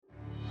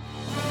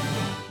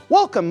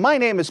Welcome, my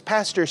name is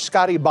Pastor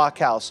Scotty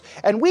Bachhaus,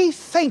 and we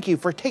thank you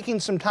for taking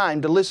some time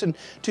to listen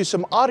to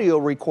some audio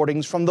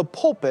recordings from the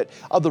pulpit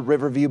of the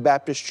Riverview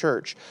Baptist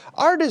Church.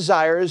 Our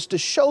desire is to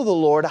show the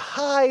Lord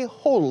high,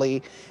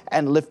 holy,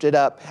 and lifted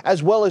up,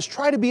 as well as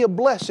try to be a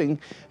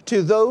blessing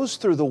to those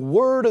through the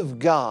Word of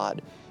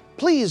God.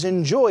 Please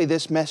enjoy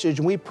this message,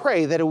 and we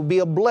pray that it will be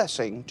a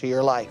blessing to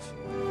your life.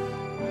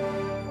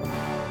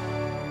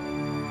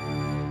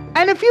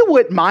 And if you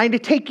wouldn't mind to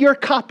take your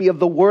copy of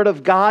the Word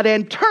of God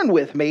and turn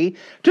with me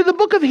to the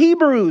book of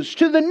Hebrews,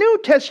 to the New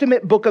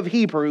Testament book of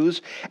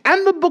Hebrews,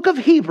 and the book of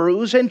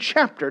Hebrews and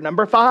chapter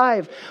number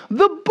 5.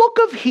 The book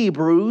of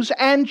Hebrews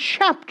and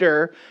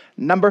chapter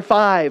number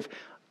 5.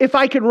 If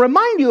I could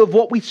remind you of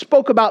what we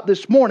spoke about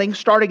this morning,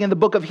 starting in the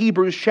book of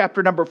Hebrews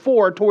chapter number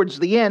 4, towards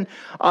the end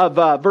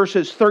of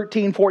verses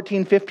 13,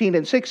 14, 15,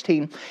 and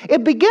 16,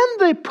 it began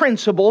the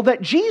principle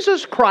that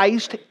Jesus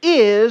Christ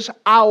is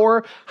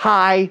our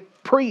high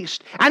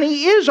priest. And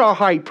He is our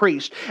high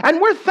priest. And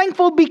we're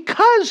thankful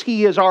because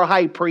He is our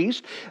high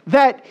priest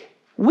that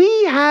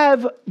we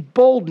have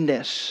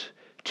boldness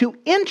to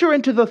enter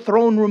into the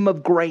throne room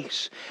of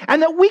grace,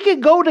 and that we can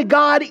go to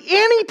God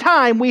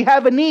anytime we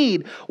have a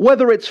need,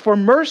 whether it's for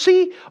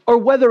mercy or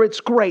whether it's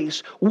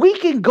grace. We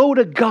can go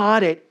to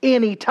God at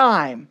any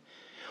time.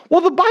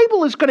 Well, the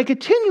Bible is going to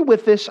continue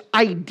with this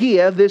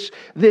idea, this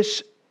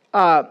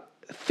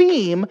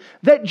theme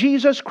that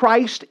Jesus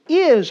Christ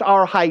is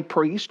our high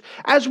priest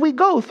as we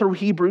go through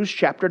Hebrews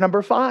chapter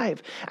number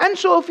 5. And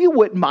so if you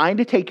wouldn't mind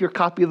to take your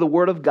copy of the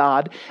Word of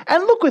God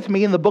and look with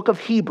me in the book of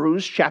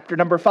Hebrews chapter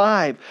number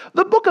 5.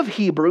 The book of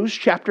Hebrews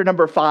chapter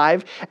number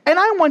 5, and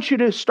I want you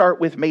to start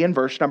with me in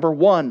verse number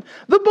 1.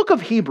 The book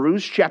of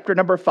Hebrews chapter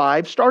number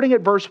 5, starting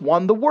at verse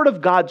 1, the Word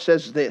of God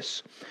says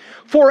this: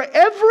 "For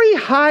every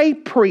high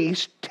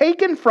priest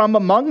taken from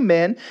among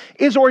men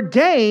is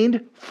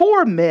ordained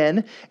for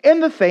men in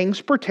the things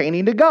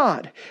pertaining to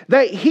God,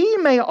 that he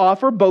may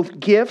offer both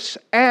gifts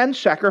and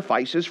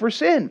sacrifices for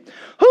sin.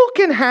 Who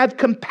can have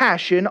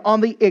compassion on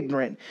the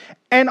ignorant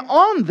and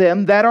on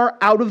them that are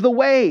out of the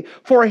way?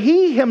 For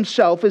he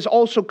himself is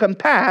also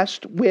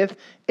compassed with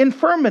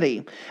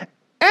infirmity.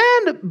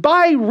 And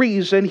by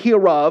reason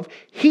hereof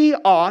he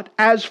ought,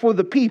 as for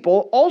the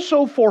people,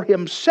 also for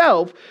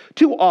himself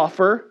to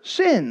offer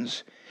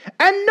sins.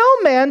 And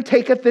no man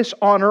taketh this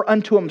honor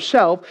unto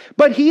himself,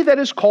 but he that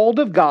is called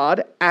of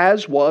God,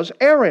 as was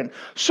Aaron.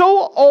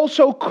 So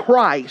also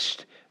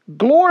Christ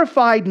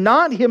glorified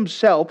not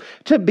himself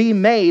to be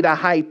made a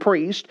high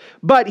priest,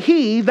 but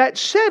he that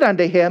said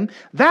unto him,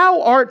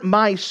 Thou art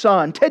my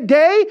son,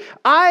 today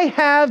I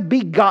have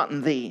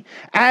begotten thee.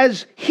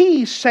 As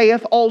he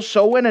saith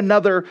also in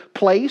another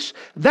place,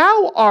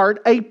 Thou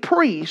art a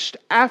priest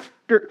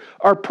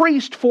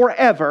priest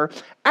forever,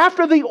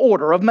 after the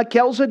order of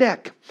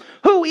Melchizedek,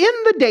 who in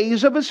the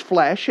days of his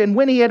flesh, and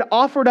when he had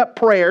offered up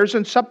prayers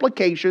and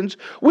supplications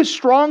with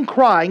strong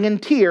crying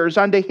and tears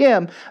unto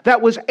him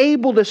that was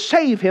able to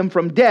save him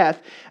from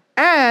death,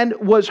 and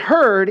was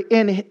heard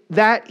in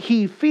that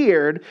he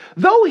feared,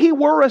 though he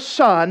were a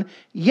son,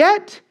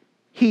 yet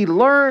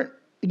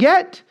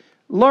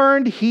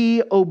learned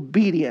he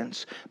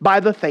obedience by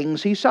the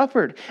things he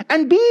suffered.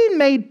 And being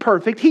made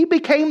perfect, he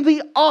became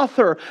the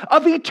author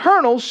of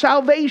eternal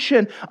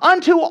salvation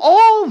unto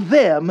all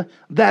them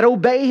that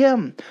obey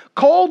him,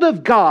 called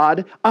of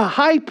God a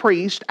high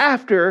priest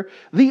after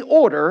the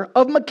order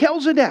of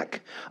Melchizedek,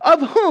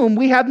 of whom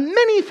we have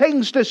many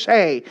things to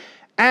say,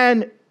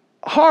 and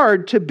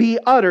hard to be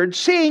uttered,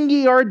 seeing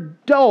ye are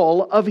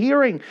dull of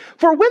hearing.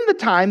 For when the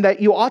time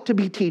that you ought to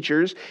be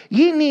teachers,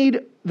 ye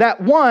need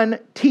that one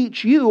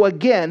teach you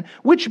again,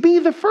 which be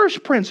the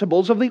first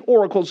principles of the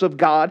oracles of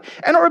God,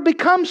 and are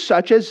become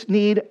such as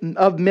need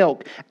of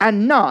milk,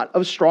 and not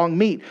of strong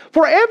meat.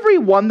 For every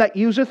one that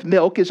useth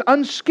milk is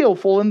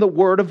unskillful in the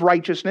word of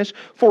righteousness,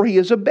 for he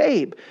is a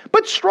babe.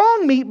 But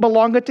strong meat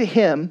belongeth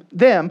to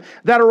them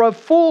that are of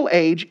full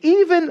age,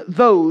 even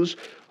those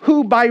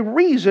who by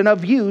reason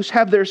of use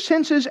have their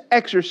senses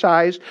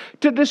exercised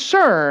to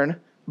discern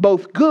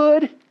both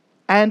good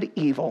and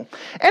evil."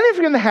 And if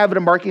you're in the habit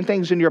of marking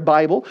things in your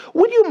Bible,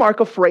 would you mark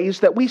a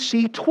phrase that we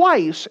see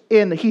twice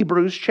in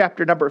Hebrews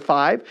chapter number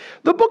 5?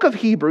 The book of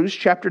Hebrews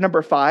chapter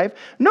number 5.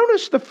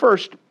 Notice the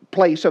first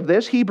place of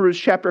this, Hebrews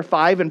chapter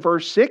 5 and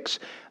verse 6.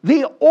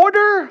 The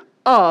order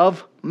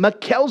of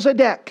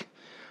Melchizedek.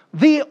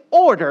 The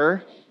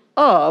order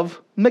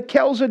of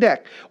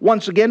Melchizedek.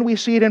 Once again, we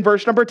see it in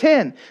verse number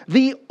 10.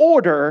 The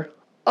order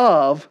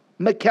of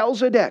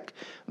Melchizedek.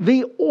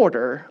 The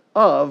order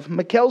of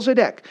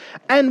Melchizedek.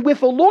 And with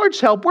the Lord's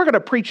help, we're going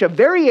to preach a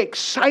very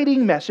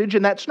exciting message,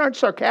 and that's not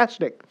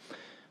sarcastic,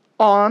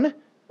 on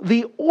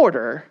the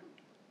order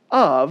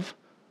of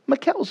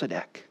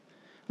Melchizedek.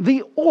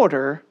 The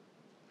order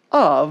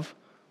of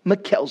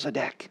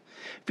Melchizedek.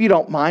 If you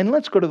don't mind,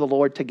 let's go to the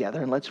Lord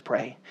together and let's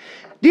pray.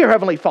 Dear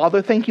Heavenly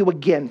Father, thank you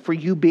again for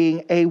you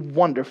being a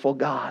wonderful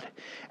God.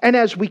 And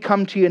as we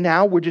come to you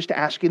now, we're just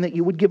asking that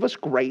you would give us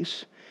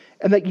grace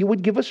and that you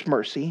would give us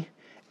mercy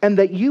and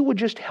that you would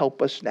just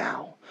help us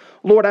now.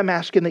 Lord, I'm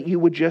asking that you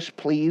would just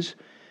please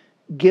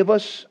give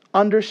us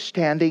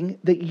understanding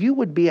that you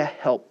would be a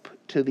help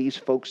to these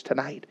folks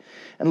tonight.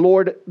 And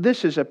Lord,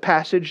 this is a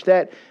passage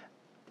that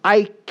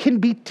I can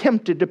be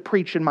tempted to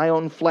preach in my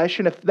own flesh,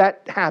 and if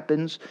that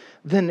happens,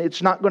 then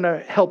it's not going to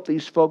help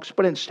these folks,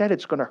 but instead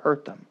it's going to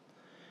hurt them.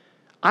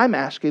 I'm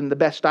asking the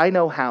best I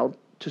know how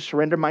to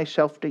surrender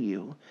myself to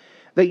you,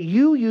 that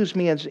you use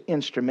me as an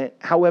instrument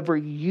however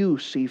you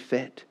see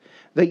fit,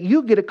 that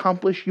you get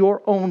accomplish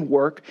your own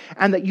work,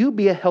 and that you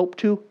be a help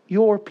to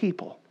your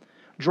people.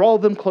 Draw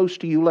them close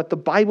to you. Let the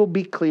Bible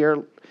be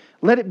clear.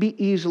 Let it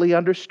be easily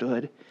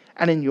understood.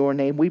 And in your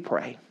name we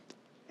pray.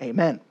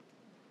 Amen.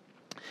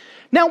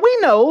 Now we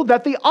know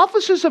that the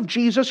offices of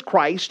Jesus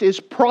Christ is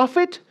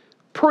prophet,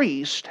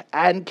 priest,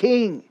 and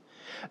king.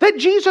 That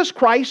Jesus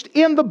Christ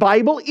in the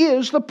Bible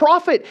is the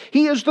prophet.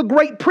 He is the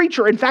great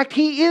preacher. In fact,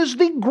 he is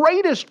the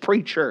greatest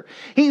preacher.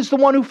 He's the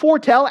one who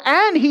foretell,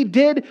 and he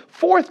did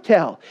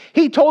forthtell.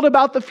 He told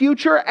about the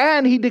future,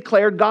 and he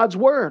declared God's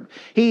word.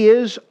 He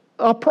is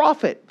a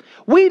prophet.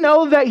 We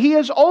know that he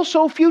is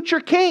also future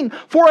king.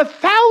 For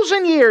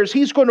 1,000 years,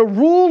 he's going to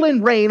rule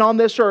and reign on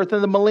this earth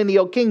in the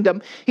millennial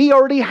kingdom. He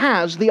already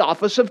has the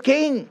office of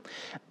king.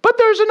 But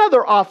there's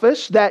another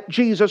office that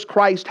Jesus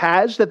Christ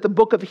has that the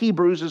book of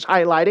Hebrews is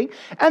highlighting,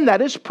 and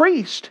that is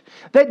priest.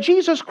 That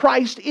Jesus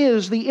Christ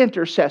is the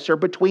intercessor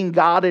between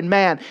God and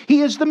man.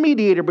 He is the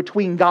mediator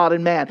between God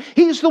and man.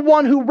 He's the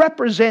one who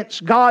represents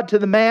God to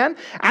the man,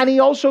 and he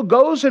also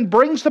goes and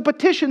brings the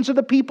petitions of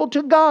the people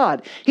to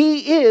God.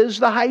 He is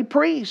the high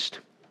priest.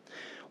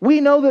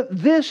 We know that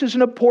this is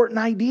an important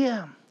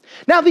idea.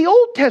 Now, the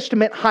Old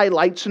Testament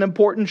highlights an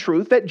important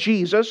truth that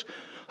Jesus,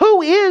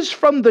 who is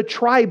from the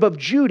tribe of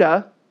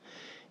Judah,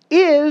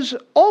 is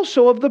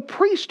also of the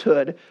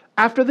priesthood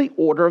after the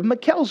order of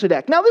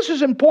Melchizedek. Now this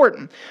is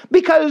important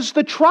because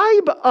the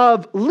tribe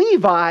of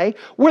Levi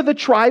were the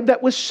tribe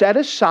that was set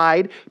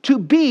aside to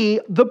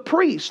be the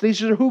priest.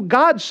 These are who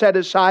God set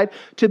aside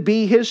to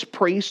be his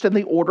priest in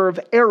the order of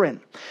Aaron.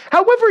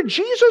 However,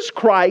 Jesus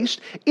Christ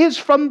is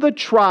from the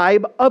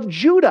tribe of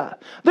Judah.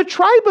 The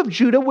tribe of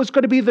Judah was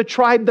going to be the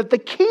tribe that the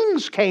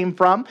kings came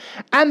from,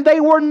 and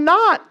they were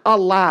not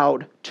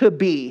allowed to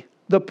be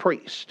the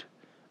priest.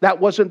 That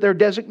wasn't their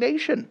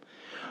designation.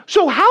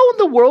 So how in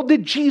the world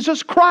did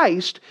Jesus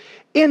Christ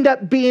end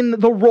up being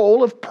the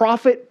role of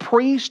prophet,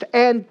 priest,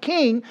 and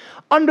king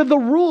under the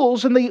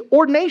rules and the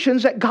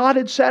ordinations that God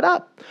had set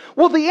up?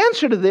 Well, the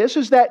answer to this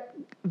is that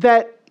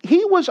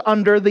he was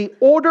under the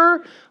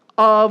order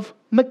of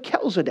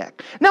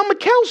Melchizedek. Now,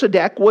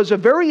 Melchizedek was a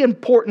very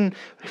important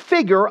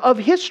figure of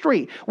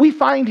history. We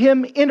find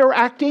him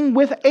interacting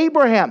with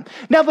Abraham.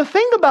 Now, the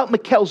thing about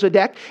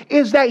Melchizedek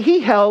is that he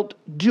held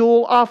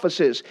dual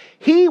offices.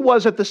 He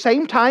was at the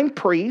same time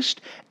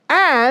priest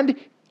and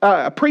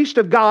a priest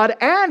of God,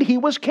 and he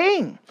was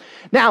king.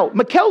 Now,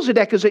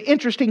 Melchizedek is an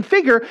interesting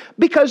figure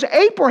because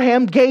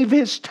Abraham gave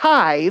his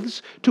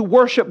tithes to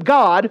worship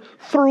God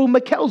through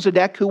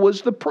Melchizedek, who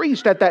was the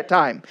priest at that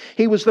time.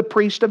 He was the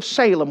priest of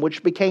Salem,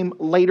 which became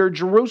later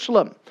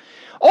Jerusalem.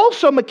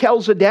 Also,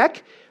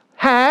 Melchizedek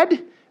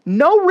had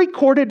no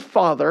recorded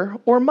father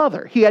or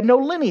mother. He had no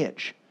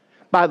lineage.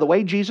 By the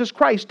way, Jesus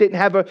Christ didn't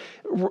have a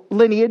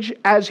lineage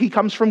as he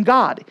comes from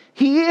God.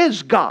 He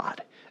is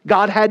God.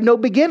 God had no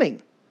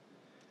beginning.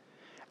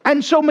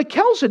 And so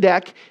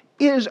Melchizedek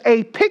is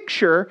a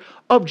picture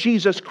of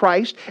Jesus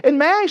Christ. And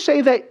may I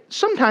say that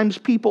sometimes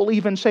people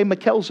even say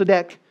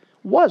Melchizedek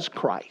was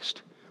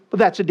Christ. But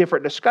that's a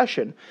different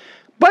discussion.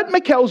 But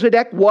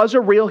Melchizedek was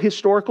a real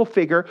historical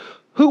figure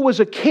who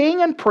was a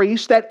king and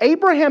priest that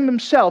Abraham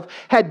himself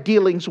had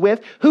dealings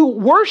with, who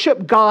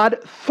worshiped God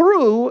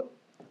through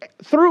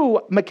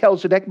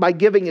Melchizedek by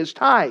giving his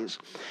tithes.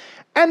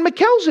 And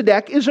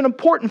Melchizedek is an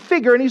important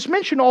figure, and he's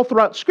mentioned all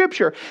throughout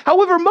Scripture.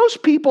 However,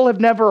 most people have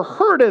never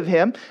heard of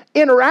him,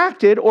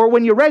 interacted, or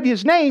when you read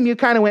his name, you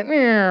kind of went,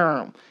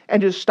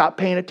 and just stopped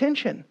paying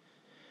attention.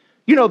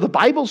 You know, the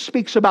Bible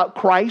speaks about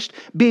Christ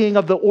being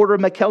of the order of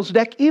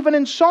Melchizedek, even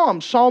in Psalm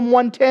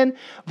 110,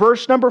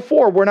 verse number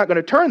 4. We're not going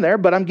to turn there,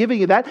 but I'm giving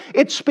you that.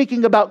 It's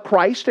speaking about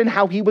Christ and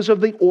how he was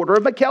of the order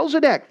of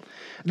Melchizedek.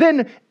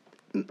 Then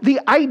the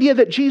idea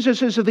that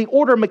Jesus is of the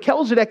order of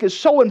Melchizedek is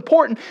so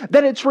important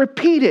that it's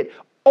repeated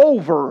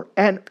over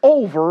and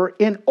over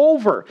and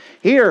over.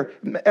 Here,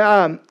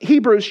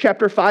 Hebrews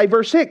chapter 5,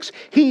 verse 6.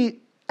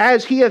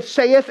 As he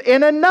saith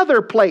in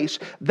another place,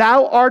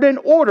 thou art an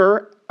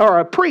order or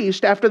a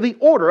priest after the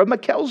order of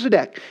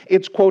Melchizedek.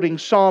 It's quoting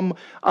Psalm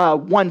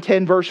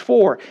 110, verse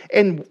 4.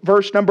 And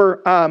verse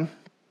number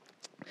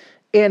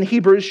in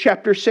Hebrews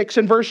chapter 6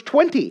 and verse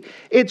 20,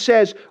 it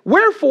says,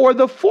 wherefore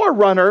the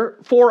forerunner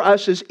for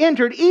us is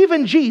entered,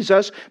 even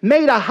Jesus,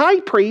 made a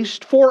high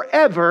priest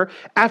forever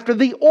after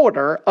the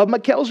order of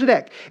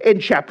Melchizedek.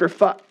 In chapter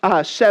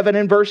 7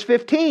 and verse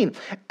 15,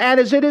 and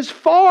as it is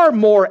far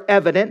more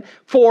evident,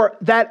 for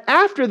that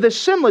after the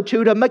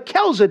similitude of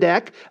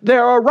Melchizedek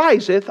there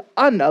ariseth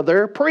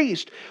another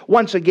priest.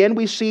 Once again,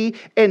 we see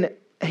in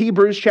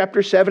Hebrews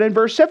chapter 7 and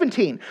verse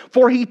 17.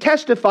 For he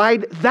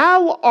testified,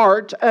 thou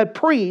art a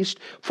priest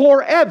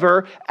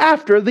forever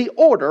after the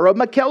order of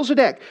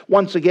Melchizedek.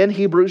 Once again,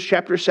 Hebrews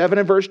chapter 7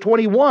 and verse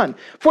 21.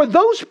 For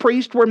those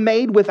priests were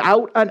made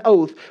without an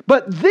oath,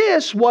 but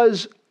this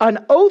was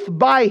an oath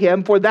by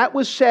him, for that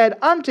was said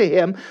unto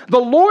him, the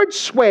Lord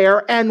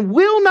sware and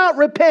will not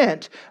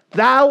repent,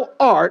 thou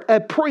art a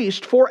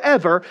priest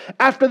forever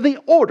after the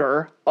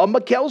order of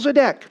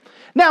Melchizedek.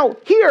 Now,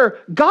 here,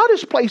 God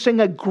is placing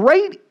a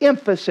great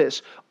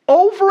emphasis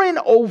over and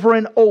over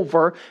and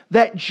over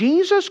that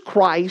Jesus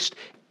Christ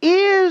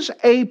is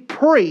a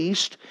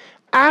priest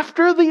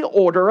after the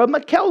order of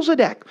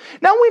Melchizedek.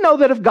 Now, we know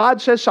that if God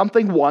says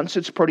something once,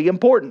 it's pretty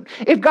important.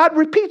 If God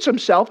repeats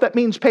himself, that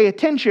means pay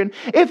attention.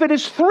 If it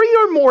is 3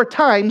 or more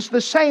times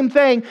the same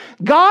thing,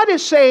 God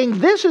is saying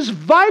this is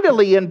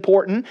vitally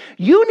important.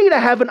 You need to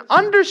have an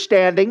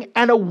understanding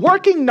and a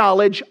working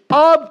knowledge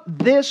of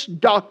this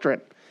doctrine.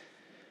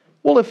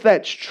 Well, if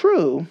that's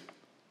true,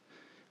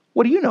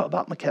 what do you know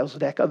about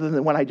Melchizedek other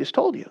than what I just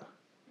told you?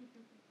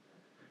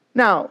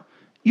 Now,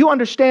 you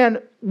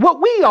understand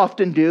what we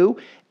often do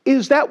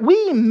is that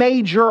we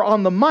major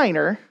on the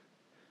minor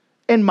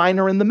and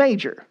minor in the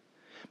major.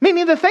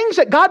 Meaning the things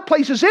that God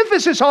places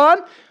emphasis on,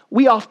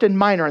 we often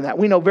minor in that.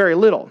 We know very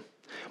little.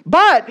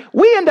 But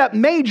we end up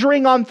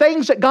majoring on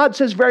things that God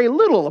says very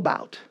little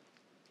about.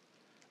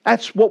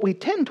 That's what we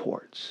tend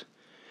towards.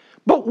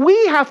 But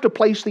we have to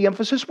place the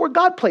emphasis where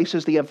God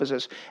places the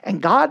emphasis.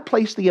 And God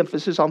placed the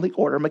emphasis on the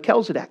order of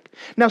Melchizedek.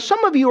 Now,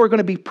 some of you are going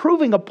to be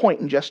proving a point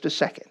in just a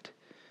second.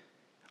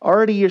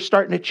 Already you're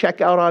starting to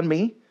check out on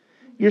me.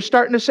 You're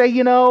starting to say,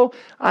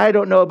 I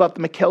don't know about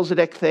the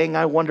Melchizedek thing.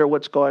 I wonder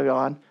what's going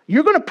on.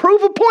 You're going to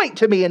prove a point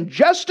to me in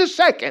just a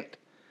second.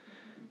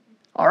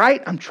 All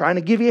right? I'm trying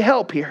to give you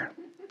help here.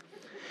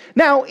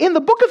 Now, in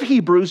the book of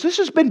Hebrews, this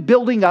has been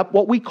building up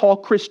what we call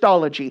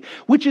Christology,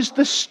 which is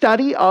the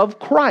study of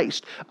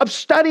Christ, of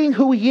studying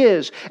who he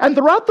is. And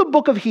throughout the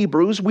book of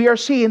Hebrews, we are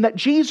seeing that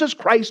Jesus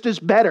Christ is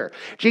better.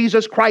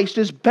 Jesus Christ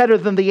is better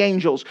than the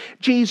angels.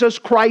 Jesus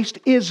Christ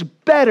is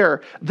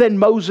better than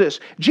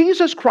Moses.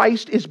 Jesus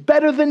Christ is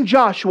better than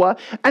Joshua.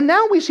 And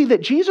now we see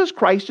that Jesus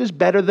Christ is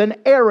better than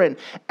Aaron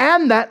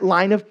and that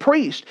line of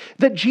priest,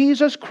 that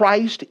Jesus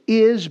Christ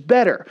is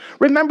better.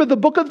 Remember, the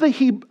book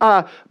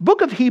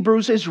of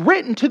Hebrews is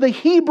written to the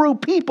Hebrew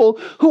people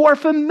who are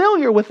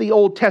familiar with the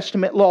Old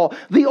Testament law,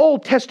 the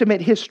Old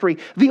Testament history,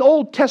 the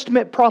Old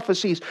Testament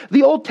prophecies,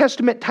 the Old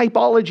Testament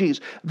typologies.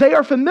 They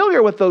are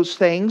familiar with those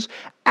things,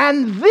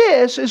 and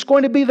this is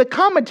going to be the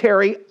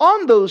commentary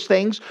on those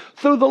things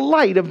through the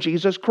light of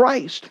Jesus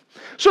Christ.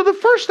 So the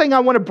first thing I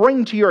want to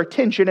bring to your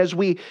attention as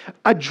we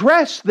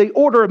address the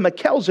order of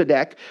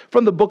Melchizedek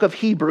from the book of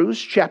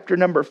Hebrews, chapter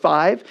number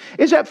 5,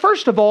 is that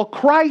first of all,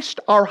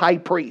 Christ our high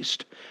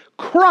priest.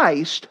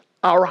 Christ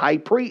our high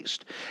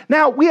priest.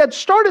 Now, we had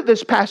started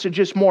this passage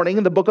this morning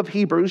in the book of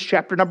Hebrews,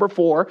 chapter number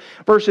 4,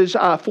 verses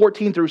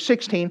 14 through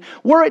 16,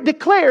 where it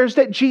declares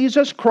that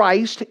Jesus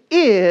Christ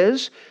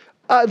is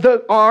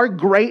our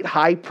great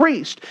high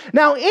priest.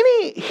 Now,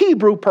 any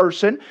Hebrew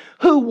person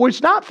who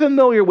was not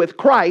familiar with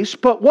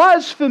Christ, but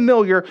was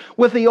familiar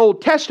with the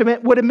Old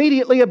Testament, would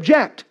immediately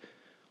object.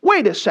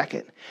 Wait a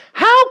second.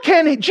 How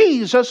can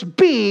Jesus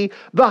be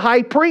the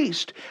high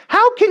priest?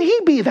 How can he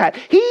be that?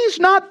 He's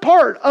not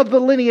part of the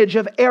lineage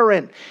of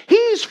Aaron.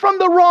 He's from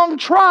the wrong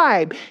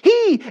tribe.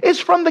 He is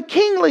from the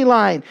kingly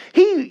line.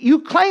 You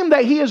claim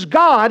that he is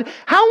God.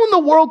 How in the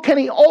world can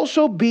he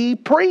also be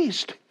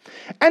priest?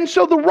 And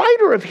so the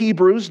writer of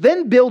Hebrews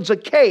then builds a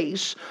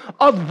case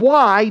of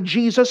why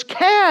Jesus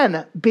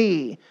can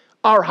be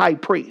our high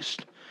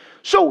priest.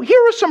 So here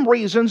are some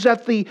reasons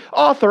that the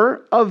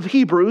author of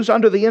Hebrews,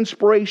 under the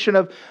inspiration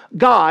of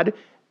God,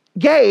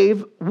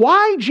 gave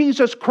why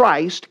Jesus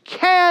Christ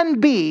can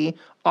be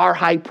our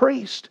high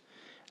priest.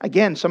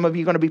 Again, some of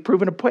you are going to be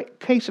proving a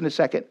case in a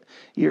second.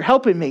 You're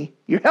helping me.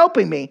 You're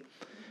helping me.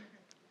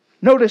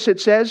 Notice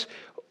it says,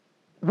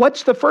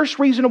 what's the first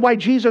reason why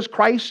Jesus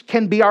Christ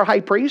can be our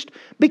high priest?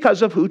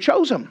 Because of who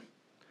chose him.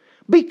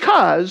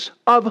 Because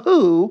of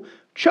who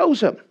chose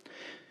him.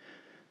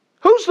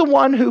 Who's the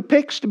one who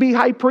picks to be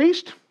high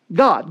priest?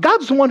 God.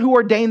 God's the one who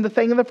ordained the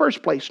thing in the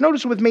first place.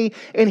 Notice with me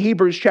in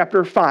Hebrews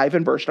chapter 5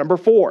 and verse number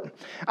 4.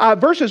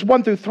 Verses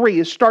 1 through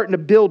 3 is starting to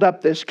build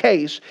up this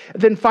case.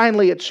 Then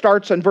finally it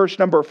starts in verse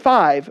number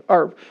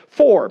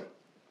 4.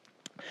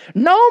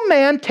 No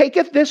man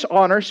taketh this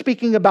honor,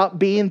 speaking about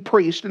being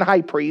priest and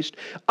high priest,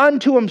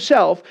 unto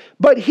himself,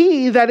 but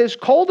he that is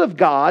called of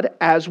God,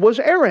 as was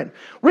Aaron.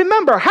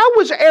 Remember, how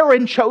was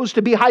Aaron chose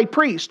to be high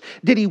priest?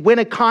 Did he win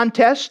a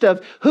contest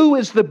of who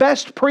is the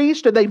best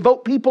priest? Did they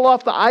vote people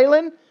off the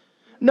island?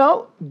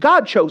 No,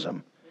 God chose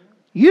him.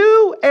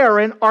 You,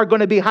 Aaron, are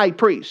going to be high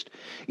priest.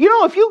 You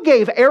know, if you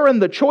gave Aaron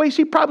the choice,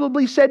 he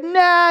probably said,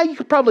 nah, you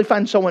could probably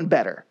find someone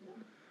better.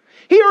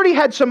 He already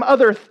had some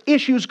other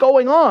issues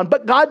going on,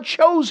 but God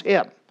chose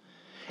him.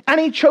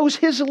 And he chose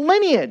his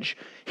lineage.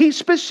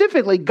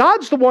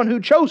 God's the one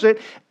who chose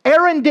it.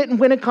 Aaron didn't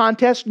win a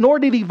contest, nor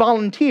did he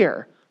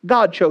volunteer.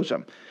 God chose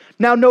him.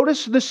 Now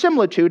notice the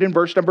similitude in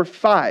verse number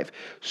 5.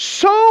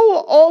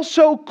 So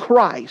also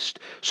Christ.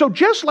 So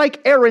just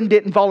like Aaron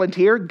didn't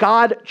volunteer,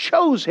 God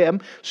chose him.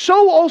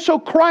 So also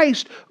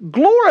Christ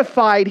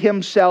glorified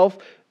himself,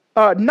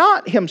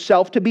 not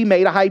himself to be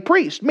made a high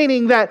priest.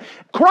 Meaning that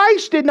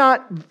Christ did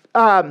not,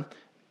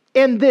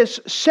 in this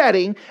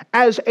setting,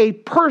 as a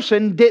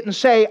person, didn't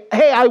say,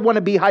 hey, I want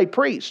to be high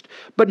priest.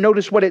 But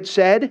notice what it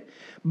said.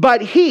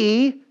 But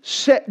he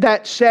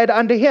that said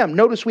unto him,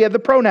 notice we have the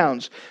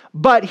pronouns,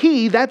 but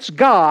he, that's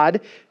God,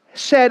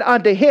 said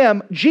unto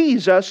him,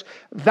 Jesus,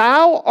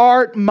 thou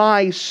art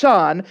my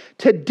son,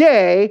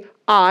 today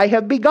I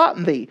have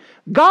begotten thee.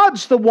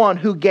 God's the one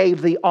who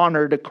gave the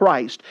honor to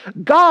Christ.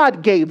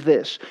 God gave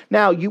this.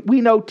 Now,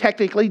 we know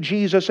technically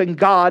Jesus and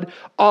God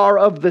are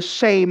of the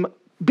same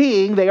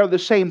being. They are the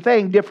same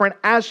thing, different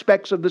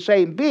aspects of the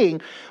same being.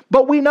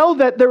 But we know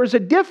that there is a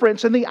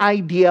difference in the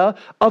idea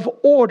of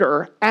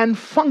order and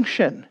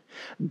function.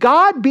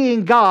 God,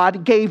 being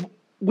God, gave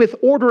with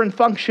order and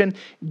function,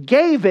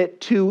 gave it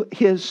to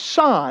his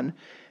Son,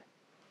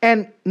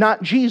 and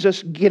not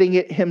Jesus getting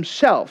it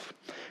himself.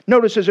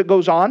 Notice as it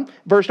goes on,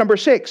 verse number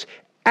 6,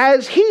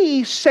 as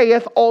he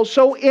saith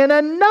also in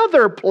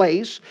another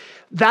place,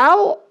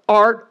 thou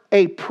art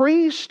a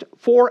priest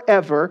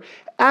forever,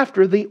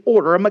 after the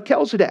order of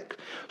Melchizedek.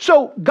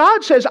 So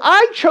God says,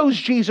 I chose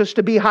Jesus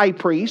to be high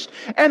priest,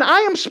 and I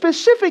am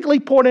specifically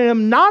putting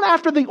him not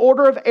after the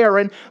order of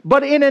Aaron,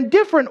 but in a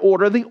different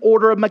order, the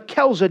order of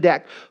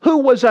Melchizedek, who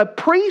was a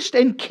priest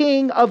and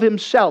king of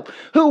himself,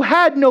 who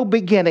had no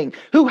beginning,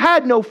 who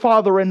had no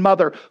father and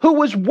mother, who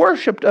was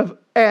worshipped of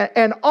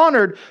and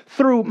honored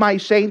through my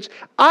saints.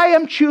 I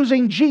am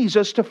choosing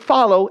Jesus to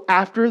follow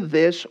after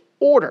this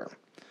order.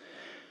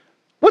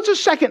 What's the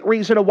second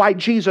reason of why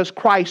Jesus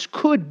Christ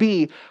could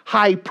be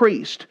high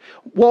priest?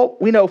 Well,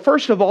 we know,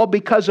 first of all,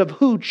 because of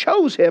who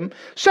chose him.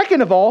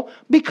 Second of all,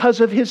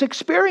 because of his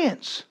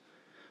experience.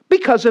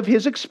 Because of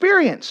his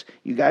experience.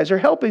 You guys are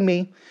helping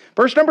me.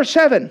 Verse number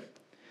 7.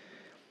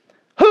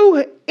 Who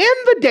in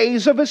the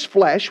days of his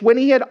flesh, when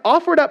he had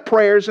offered up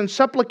prayers and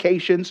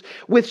supplications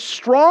with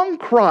strong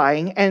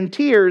crying and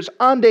tears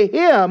unto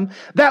him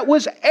that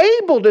was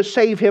able to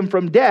save him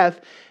from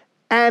death,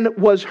 and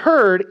was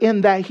heard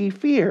in that he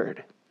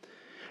feared.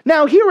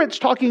 Now here it's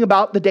talking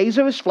about the days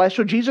of his flesh,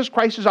 so Jesus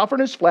Christ is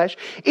offering his flesh.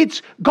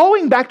 It's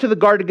going back to the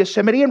Garden of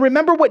Gethsemane, and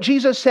remember what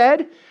Jesus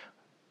said?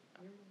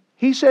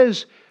 He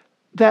says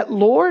that,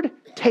 Lord,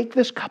 take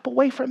this cup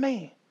away from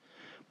me.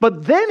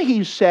 But then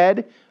he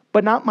said,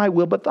 but not my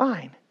will, but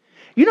thine.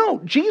 You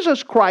know,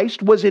 Jesus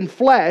Christ was in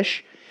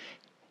flesh.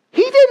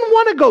 He didn't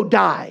want to go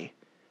die.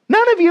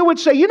 None of you would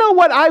say, you know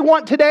what I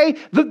want today?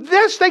 The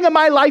best thing in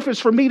my life is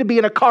for me to be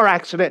in a car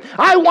accident.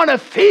 I want to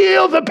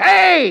feel the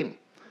pain.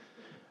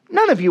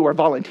 None of you are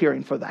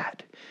volunteering for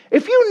that.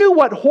 If you knew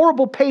what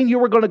horrible pain you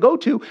were going to go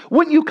to,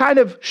 wouldn't you kind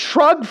of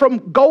shrug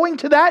from going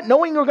to that,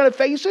 knowing you're going to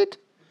face it?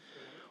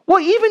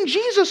 Well, even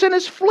Jesus in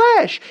his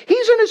flesh,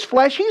 he's in his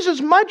flesh, he's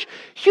as much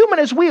human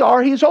as we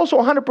are, he's also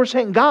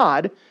 100%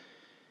 God,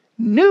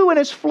 knew in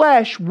his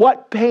flesh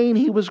what pain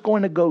he was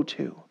going to go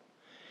to,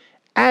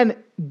 and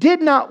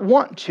did not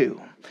want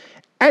to.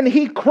 And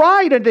he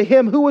cried unto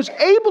him who was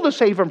able to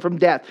save him from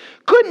death.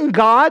 Couldn't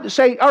God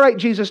say, all right,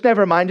 Jesus,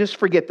 never mind, just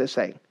forget this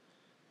thing?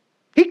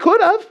 He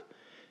could have.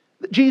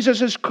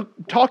 Jesus is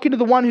talking to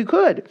the one who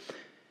could.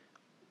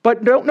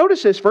 But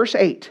notice this, verse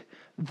 8.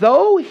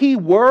 Though he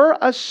were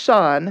a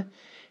son,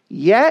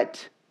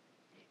 yet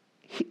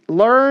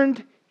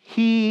learned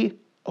he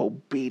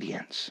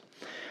obedience.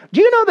 Do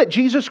you know that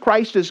Jesus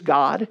Christ is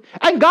God?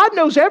 And God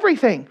knows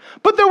everything.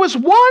 But there was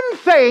one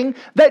thing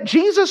that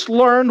Jesus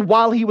learned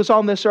while he was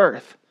on this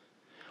earth.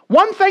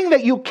 One thing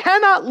that you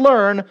cannot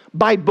learn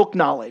by book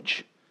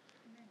knowledge.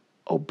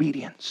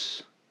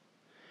 Obedience.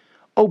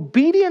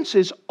 Obedience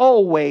is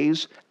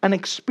always an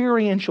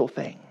experiential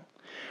thing.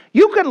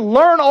 You can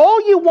learn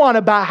all you want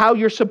about how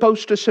you're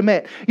supposed to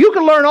submit. You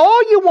can learn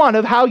all you want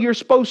of how you're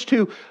supposed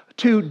to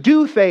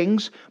do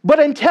things, but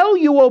until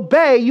you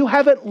obey, you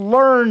haven't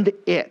learned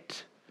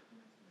it.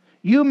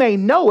 You may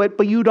know it,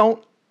 but you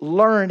don't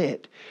learn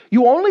it.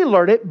 You only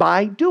learn it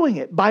by doing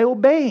it, by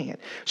obeying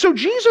it. So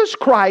Jesus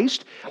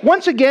Christ,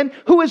 once again,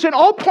 who is in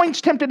all points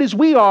tempted as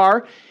we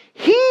are,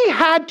 he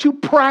had to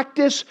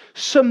practice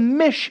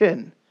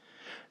submission.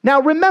 Now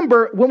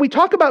remember, when we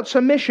talk about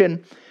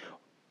submission,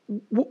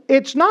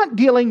 it's not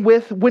dealing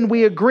with when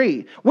we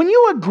agree. When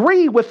you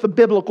agree with the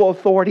biblical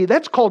authority,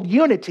 that's called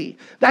unity.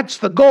 That's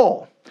the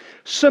goal.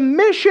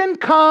 Submission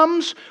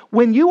comes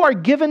when you are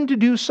given to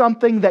do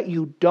something that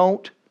you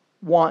don't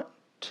want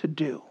to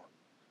do.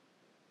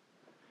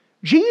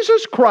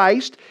 Jesus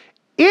Christ,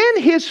 in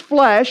his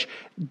flesh,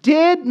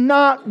 did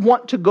not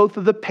want to go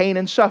through the pain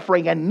and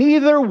suffering, and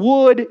neither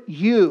would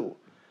you.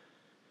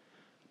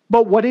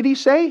 But what did he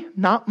say?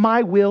 Not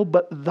my will,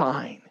 but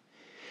thine.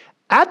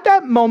 At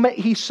that moment,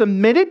 he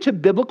submitted to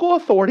biblical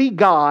authority,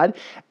 God,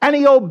 and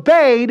he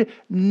obeyed,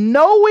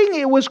 knowing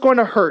it was going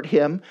to hurt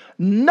him,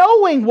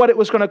 knowing what it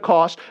was going to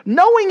cost,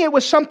 knowing it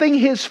was something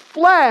his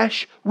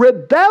flesh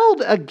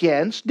rebelled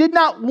against, did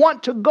not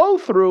want to go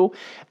through,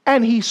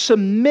 and he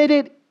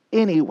submitted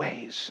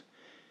anyways.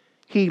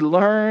 He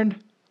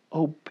learned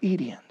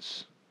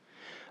obedience.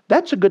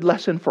 That's a good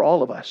lesson for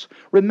all of us.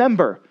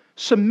 Remember,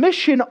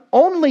 submission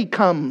only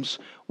comes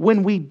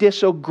when we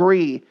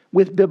disagree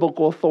with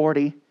biblical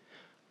authority,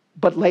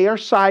 but lay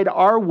aside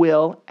our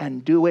will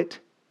and do it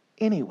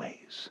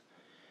anyways.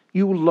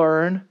 You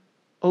learn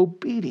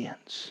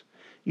obedience.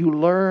 You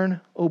learn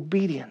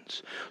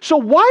obedience. So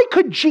why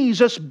could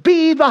Jesus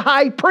be the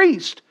high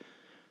priest?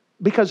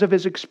 Because of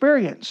his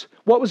experience.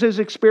 What was his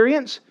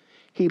experience?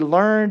 He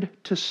learned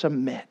to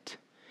submit.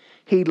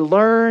 He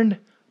learned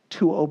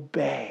to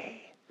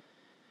obey.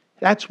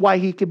 That's why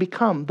he could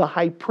become the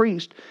high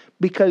priest,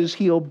 because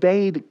he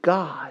obeyed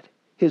God,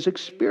 his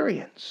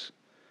experience.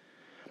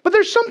 But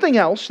there's something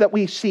else that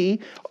we see,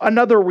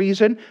 another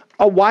reason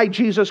why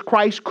Jesus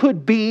Christ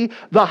could be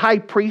the high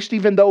priest,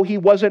 even though he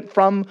wasn't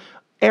from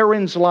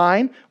Aaron's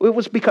line. It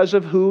was because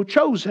of who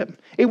chose him.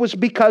 It was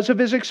because of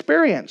his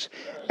experience.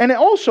 And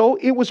also,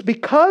 it was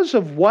because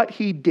of what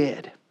he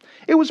did.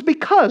 It was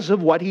because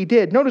of what he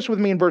did. Notice with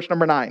me in verse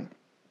number 9.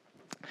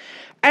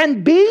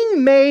 And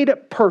being made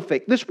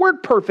perfect. This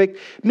word perfect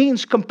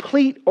means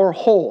complete or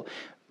whole.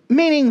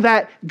 Meaning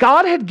that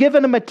God had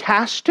given him a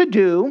task to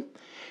do.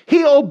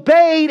 He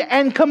obeyed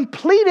and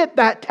completed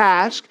that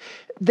task.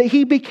 That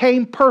he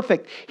became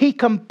perfect. He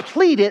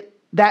completed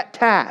that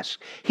task.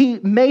 He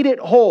made it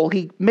whole.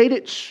 He made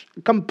it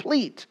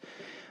complete.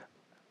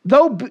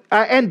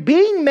 And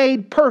being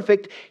made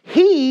perfect,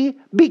 he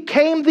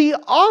became the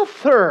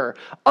author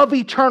of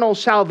eternal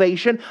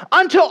salvation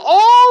unto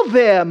all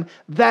them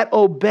that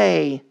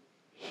obey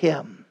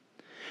him.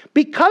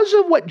 Because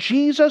of what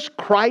Jesus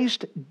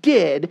Christ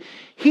did,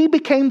 he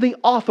became the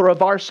author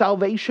of our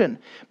salvation.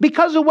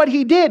 Because of what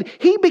he did,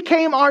 he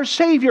became our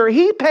Savior.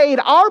 He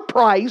paid our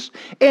price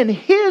in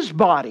his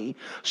body.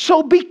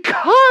 So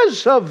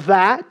because of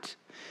that,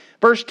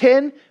 verse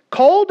 10,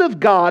 called of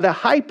God a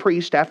high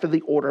priest after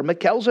the order of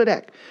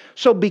Melchizedek.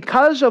 So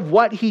because of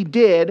what he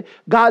did,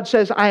 God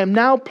says, I am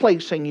now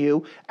placing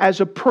you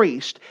as a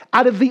priest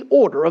out of the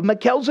order of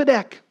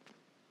Melchizedek.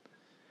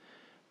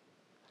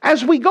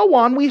 As we go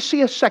on, we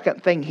see a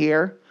second thing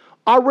here,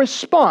 our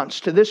response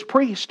to this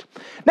priest.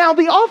 Now,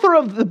 the author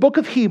of the book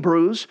of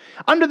Hebrews,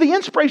 under the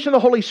inspiration of the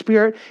Holy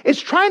Spirit,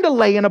 is trying to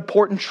lay an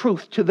important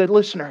truth to the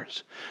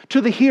listeners, to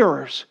the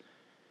hearers.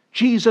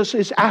 Jesus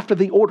is after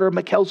the order of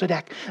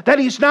Melchizedek, that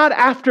he's not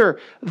after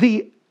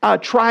the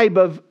tribe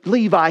of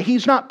Levi.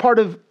 He's not part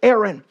of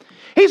Aaron.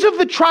 He's of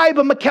the tribe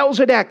of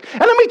Melchizedek.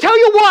 And let me tell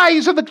you why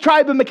he's of the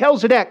tribe of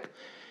Melchizedek.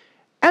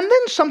 And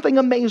then something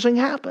amazing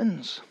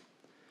happens.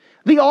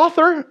 The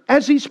author,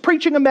 as he's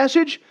preaching a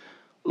message,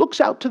 looks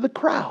out to the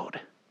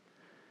crowd.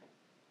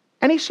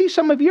 And he sees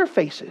some of your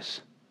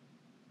faces.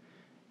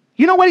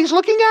 You know what he's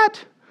looking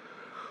at?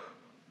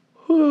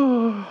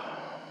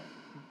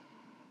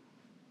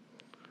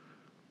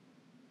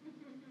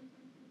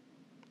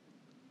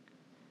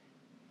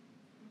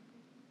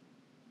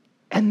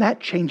 And that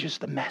changes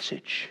the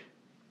message.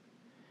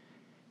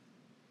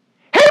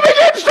 He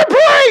begins to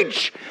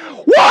preach!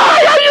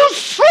 Why are you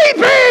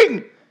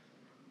sleeping?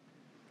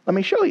 Let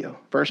me show you.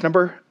 Verse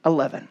number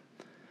 11.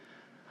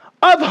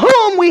 Of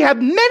whom we have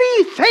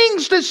many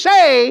things to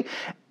say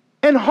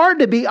and hard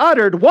to be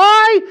uttered.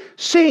 Why?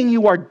 Seeing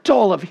you are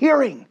dull of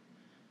hearing.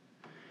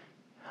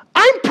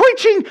 I'm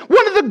preaching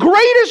one of the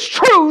greatest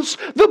truths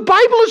the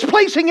Bible is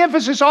placing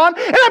emphasis on,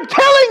 and I'm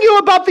telling you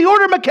about the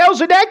order of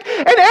Melchizedek,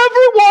 and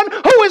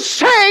everyone who is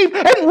saved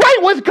and right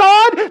with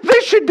God,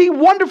 this should be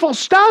wonderful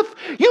stuff.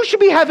 You should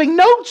be having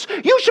notes.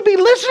 You should be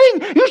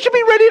listening. You should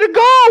be ready to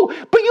go.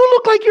 But you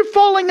look like you're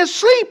falling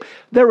asleep.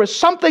 There is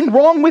something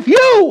wrong with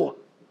you.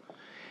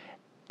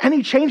 And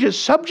he changes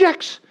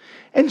subjects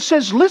and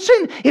says,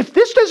 listen, if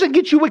this doesn't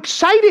get you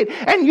excited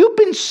and you've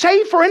been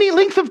saved for any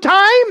length of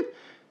time,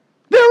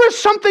 there is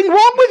something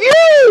wrong with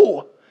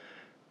you.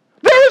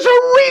 There is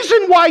a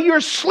reason why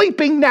you're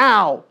sleeping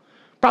now.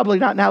 Probably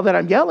not now that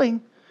I'm yelling.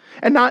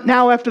 And not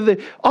now after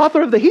the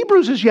author of the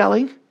Hebrews is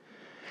yelling.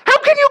 How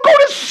can you go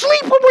to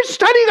sleep when we're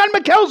studying on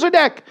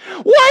Melchizedek?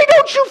 Why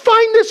don't you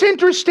find this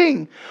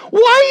interesting?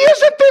 Why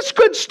isn't this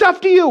good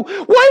stuff to you?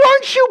 Why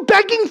aren't you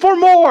begging for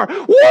more?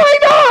 Why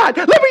not?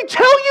 Let me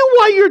tell you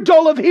why you're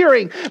dull of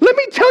hearing. Let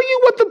me tell you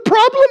what the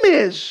problem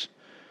is.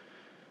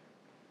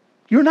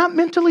 You're not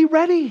mentally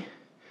ready.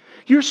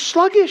 You're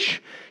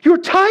sluggish. You're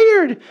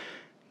tired.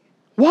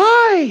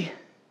 Why?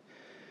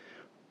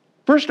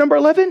 Verse number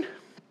 11.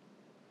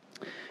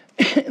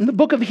 In the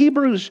book of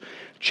Hebrews,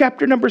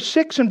 chapter number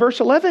 6 and verse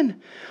 11.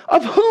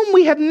 Of whom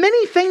we have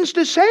many things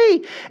to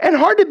say and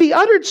hard to be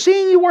uttered,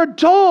 seeing you are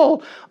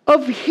dull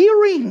of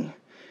hearing.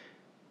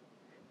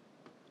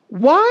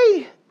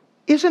 Why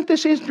isn't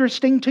this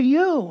interesting to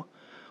you?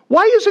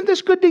 Why isn't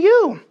this good to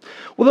you?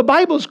 Well, the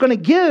Bible is going to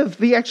give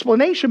the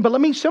explanation, but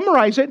let me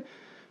summarize it.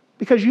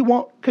 Because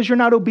you're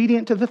not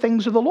obedient to the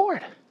things of the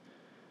Lord.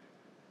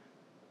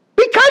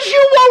 Because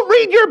you won't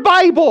read your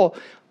Bible.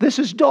 This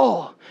is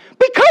dull.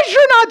 Because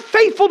you're not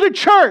faithful to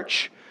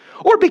church.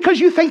 Or because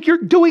you think you're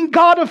doing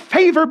God a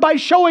favor by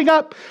showing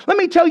up. Let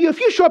me tell you, if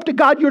you show up to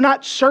God, you're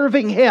not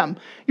serving Him.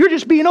 You're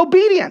just being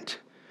obedient.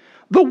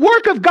 The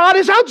work of God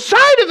is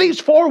outside of these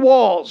four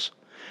walls.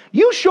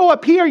 You show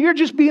up here, you're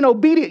just being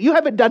obedient. You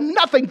haven't done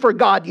nothing for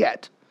God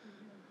yet.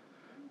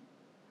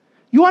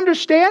 You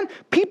understand?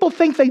 People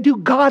think they do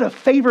God a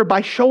favor by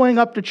showing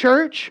up to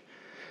church.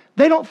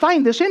 They don't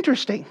find this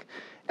interesting.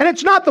 And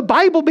it's not the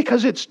Bible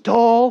because it's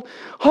dull.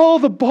 Oh,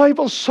 the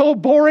Bible's so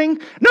boring.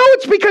 No,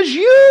 it's because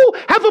you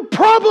have a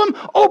problem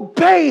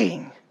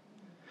obeying.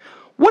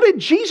 What did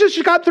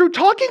Jesus got through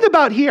talking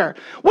about here?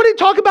 What did he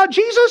talk about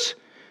Jesus?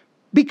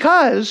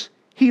 Because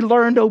he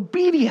learned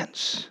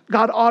obedience.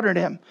 God honored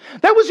him.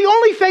 That was the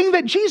only thing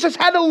that Jesus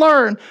had to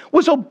learn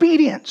was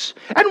obedience.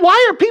 And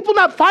why are people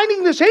not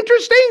finding this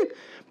interesting?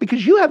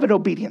 Because you have an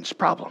obedience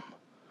problem.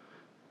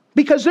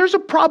 Because there's a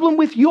problem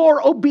with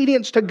your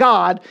obedience to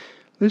God.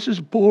 This is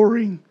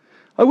boring.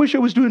 I wish I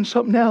was doing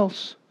something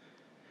else.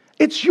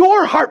 It's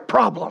your heart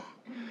problem.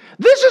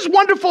 This is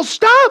wonderful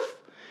stuff.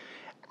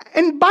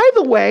 And by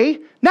the way,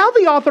 now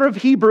the author of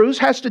Hebrews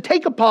has to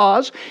take a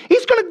pause.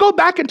 He's going to go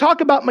back and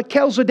talk about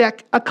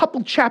Melchizedek a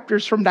couple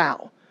chapters from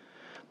now.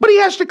 But he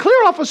has to clear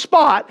off a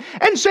spot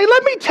and say,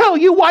 let me tell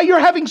you why you're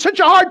having such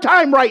a hard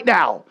time right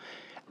now.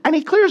 And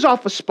he clears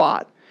off a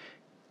spot.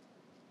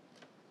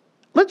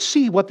 Let's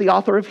see what the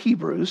author of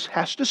Hebrews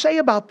has to say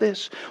about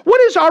this. What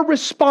is our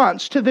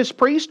response to this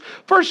priest?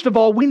 First of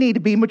all, we need to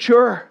be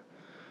mature.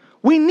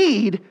 We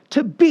need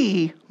to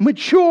be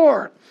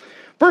mature.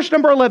 Verse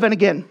number 11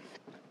 again.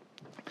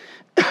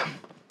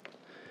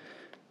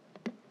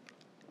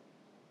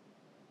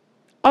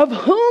 Of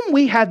whom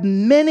we have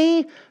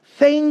many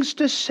things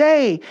to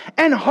say,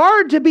 and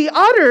hard to be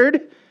uttered,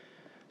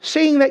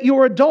 seeing that you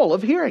are dull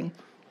of hearing.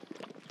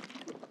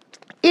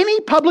 Any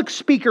public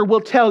speaker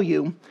will tell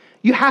you,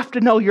 you have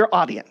to know your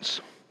audience.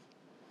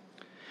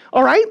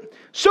 All right?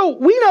 So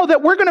we know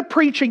that we're going to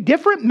preach a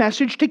different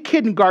message to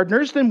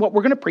kindergartners than what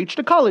we're going to preach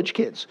to college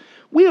kids.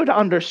 We would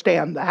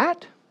understand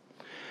that.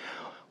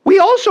 We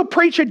also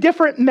preach a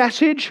different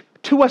message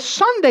to a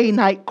Sunday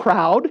night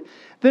crowd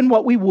than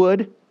what we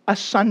would a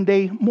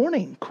Sunday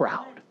morning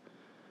crowd.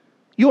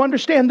 You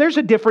understand there's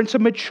a difference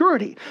of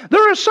maturity.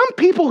 There are some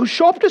people who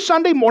show up to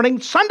Sunday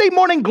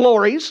morning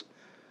glories,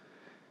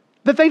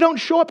 that they don't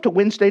show up to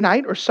Wednesday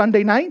night or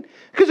Sunday night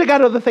because they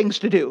got other things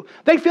to do.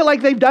 They feel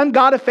like they've done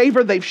God a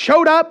favor. They've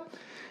showed up.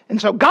 And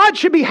so God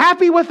should be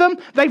happy with them.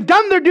 They've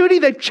done their duty.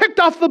 They've checked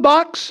off the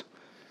box.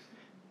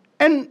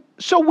 And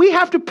so we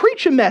have to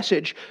preach a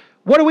message.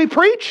 What do we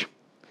preach?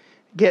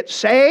 Get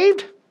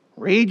saved,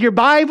 read your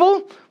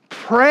Bible,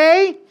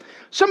 pray.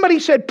 Somebody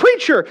said,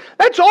 preacher,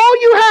 that's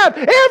all you have.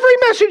 Every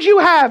message you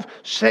have.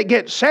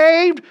 Get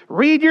saved,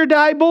 read your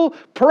Bible,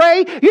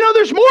 pray. You know,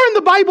 there's more in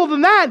the Bible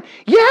than that.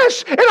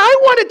 Yes, and I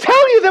want to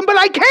tell you them, but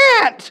I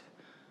can't.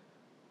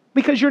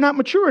 Because you're not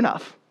mature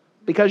enough.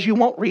 Because you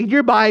won't read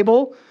your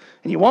Bible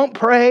and you won't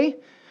pray.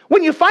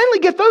 When you finally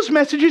get those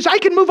messages, I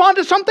can move on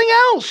to something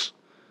else.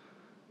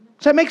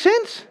 Does that make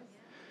sense?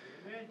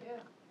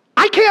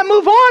 I can't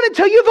move on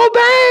until you've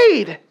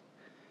obeyed.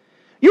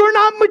 You're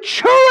not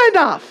mature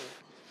enough.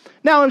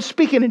 Now, I'm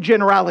speaking in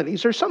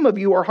generalities. There's some of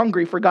you who are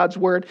hungry for God's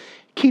word.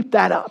 Keep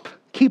that up.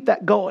 Keep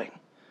that going.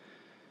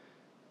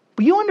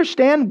 But you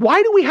understand,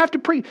 why do we have to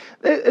preach?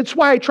 It's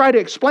why I try to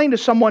explain to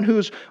someone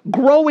who's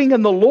growing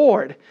in the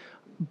Lord.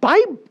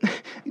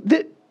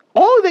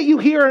 All that you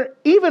hear,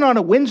 even on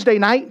a Wednesday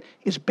night,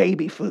 is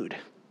baby food.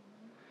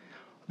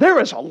 There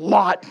is a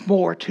lot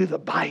more to the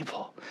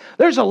Bible.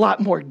 There's a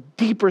lot more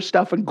deeper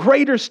stuff and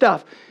greater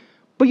stuff.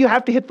 But you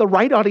have to hit the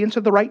right audience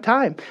at the right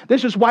time.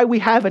 This is why we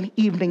have an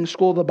evening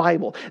school of the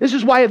Bible. This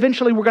is why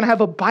eventually we're going to have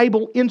a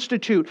Bible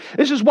Institute.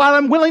 This is why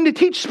I'm willing to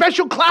teach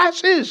special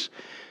classes.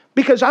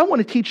 Because I want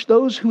to teach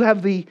those who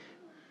have the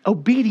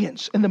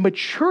obedience and the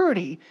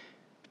maturity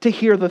to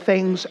hear the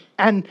things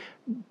and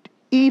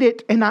eat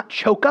it and not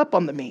choke up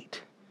on the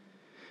meat.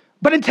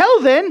 But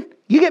until then,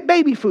 you get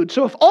baby food.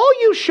 So if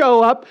all you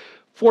show up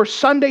for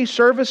Sunday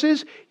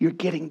services, you're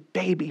getting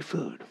baby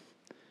food.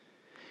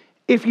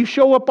 If you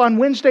show up on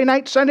Wednesday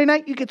night, Sunday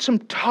night, you get some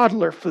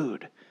toddler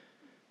food.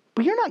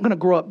 But you're not going to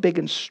grow up big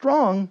and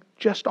strong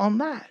just on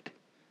that.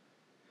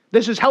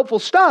 This is helpful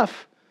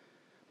stuff,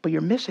 but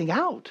you're missing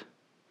out.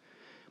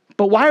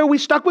 But why are we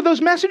stuck with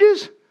those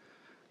messages?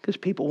 Because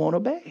people won't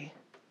obey.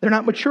 They're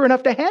not mature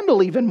enough to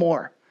handle even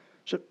more.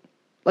 So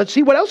let's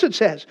see what else it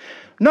says.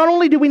 Not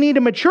only do we need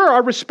to mature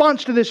our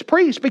response to this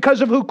priest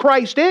because of who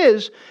Christ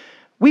is,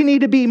 we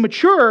need to be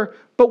mature,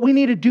 but we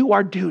need to do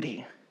our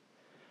duty.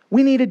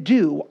 We need to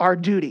do our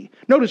duty.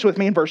 Notice with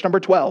me in verse number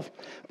 12.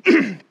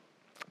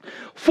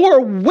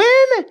 For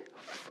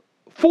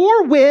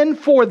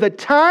the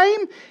time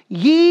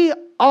ye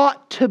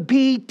ought to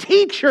be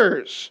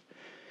teachers,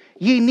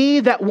 ye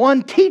need that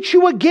one teach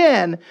you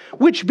again,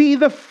 which be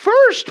the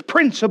first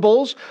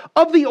principles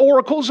of the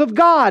oracles of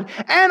God,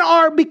 and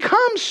are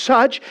become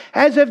such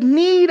as have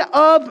need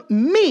of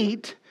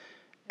meat,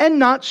 and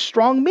not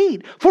strong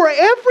meat. For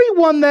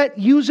everyone that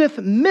useth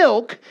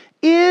milk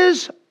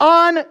is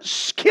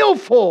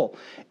unskillful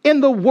in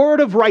the word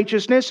of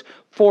righteousness,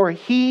 for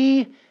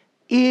he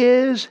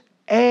is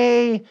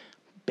a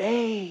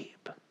babe.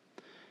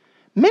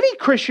 Many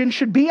Christians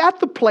should be at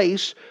the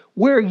place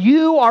where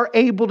you are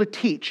able to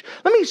teach.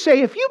 Let me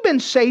say, if you've been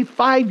saved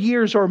 5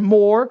 years or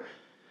more,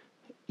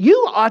 you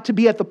ought to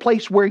be at the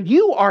place where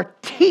you are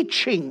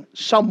teaching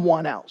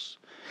someone else.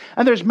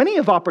 And there's many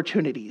of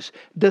opportunities.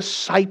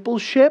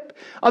 Discipleship.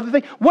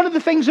 One of the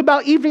things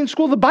about Evening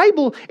School of the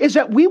Bible is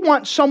that we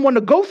want someone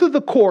to go through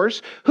the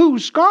course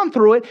who's gone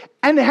through it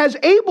and has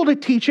able to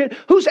teach it,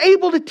 who's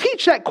able to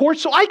teach that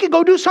course so I can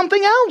go do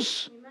something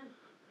else. Amen.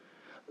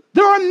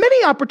 There are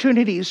many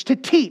opportunities to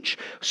teach.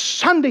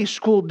 Sunday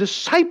school,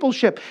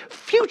 discipleship,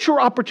 future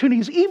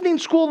opportunities, Evening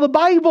School of the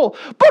Bible.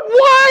 But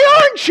why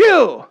aren't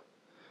you?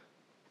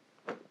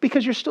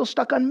 Because you're still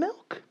stuck on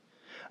milk.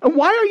 And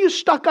why are you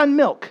stuck on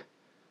milk?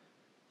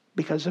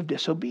 Because of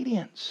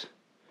disobedience.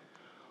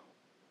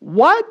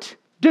 What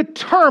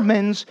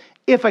determines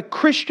if a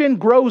Christian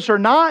grows or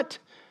not?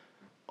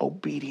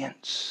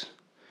 Obedience.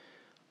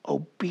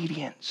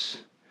 Obedience.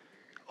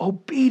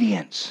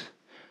 Obedience.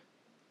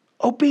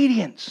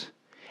 Obedience.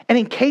 And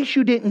in case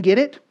you didn't get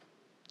it,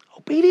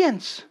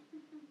 obedience.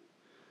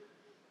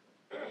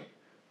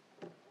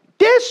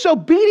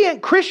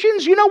 Disobedient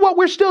Christians, you know what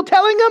we're still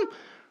telling them?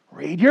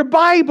 Read your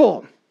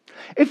Bible.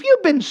 If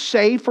you've been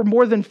saved for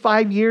more than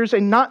 5 years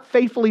and not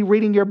faithfully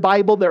reading your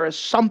Bible, there is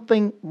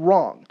something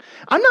wrong.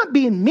 I'm not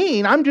being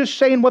mean. I'm just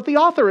saying what the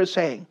author is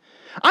saying.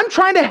 I'm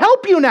trying to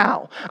help you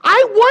now.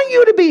 I want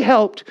you to be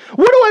helped.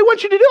 What do I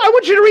want you to do? I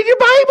want you to read your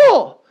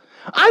Bible.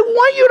 I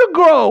want you to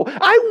grow.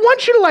 I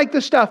want you to like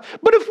this stuff.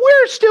 But if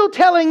we're still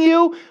telling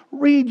you,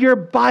 read your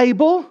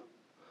Bible,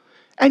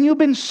 and you've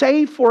been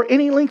saved for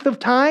any length of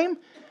time,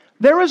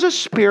 there is a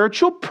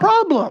spiritual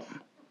problem.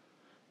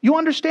 You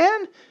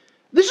understand?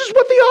 This is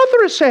what the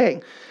author is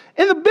saying.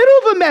 In the middle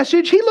of a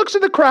message, he looks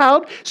at the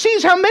crowd,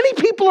 sees how many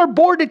people are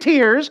bored to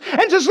tears,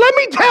 and says, let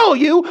me tell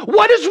you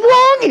what is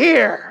wrong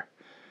here.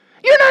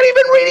 You're not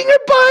even reading your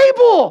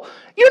Bible.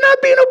 You're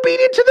not being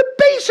obedient to the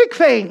basic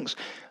things.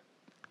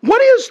 What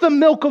is the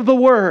milk of the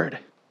word?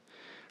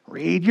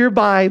 Read your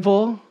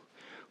Bible,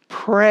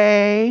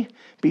 pray,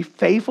 be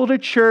faithful to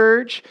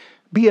church,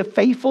 be a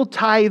faithful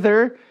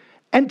tither,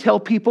 and tell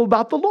people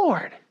about the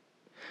Lord.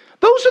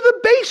 Those are the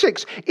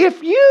basics.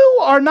 If you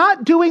are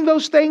not doing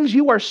those things,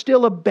 you are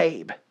still a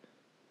babe.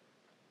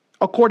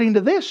 According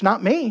to this,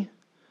 not me.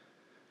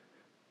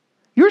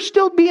 You're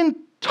still being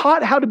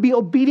taught how to be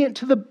obedient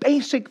to the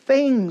basic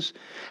things.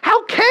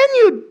 How can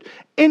you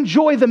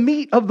enjoy the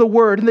meat of the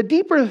word and the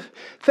deeper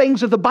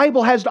things that the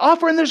Bible has to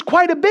offer? And there's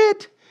quite a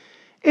bit.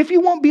 If you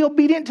won't be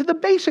obedient to the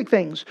basic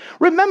things.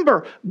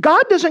 Remember,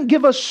 God doesn't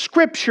give us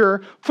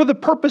scripture for the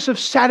purpose of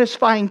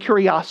satisfying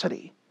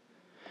curiosity.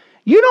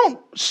 You don't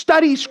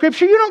study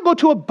scripture. You don't go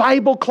to a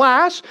Bible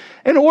class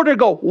in order to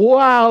go,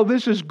 wow,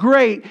 this is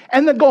great,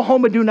 and then go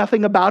home and do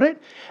nothing about it.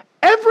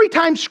 Every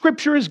time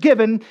scripture is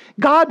given,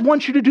 God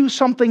wants you to do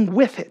something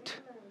with it.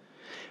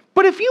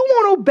 But if you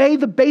won't obey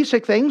the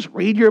basic things,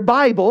 read your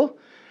Bible,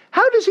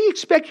 how does he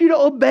expect you to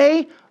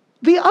obey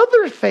the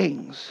other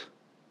things?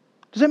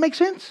 Does that make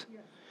sense?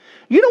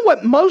 You know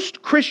what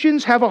most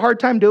Christians have a hard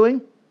time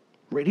doing?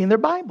 Reading their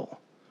Bible.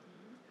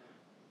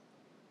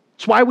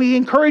 That's why we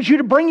encourage you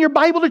to bring your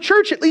Bible to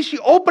church. At least you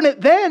open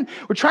it then.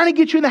 We're trying to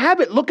get you in the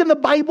habit. Look in the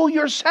Bible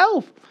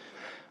yourself.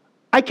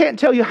 I can't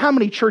tell you how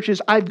many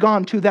churches I've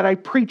gone to that I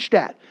preached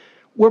at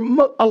where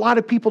a lot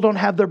of people don't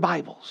have their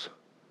Bibles.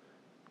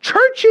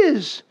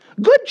 Churches,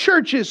 good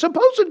churches,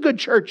 supposed good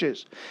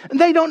churches, and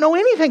they don't know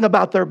anything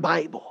about their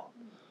Bible.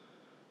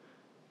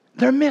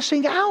 They're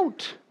missing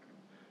out.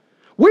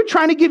 We're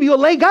trying to give you a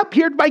leg up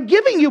here by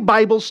giving you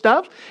Bible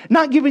stuff,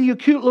 not giving you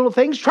cute little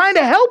things, trying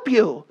to help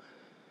you.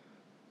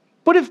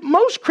 But if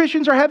most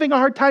Christians are having a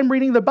hard time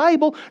reading the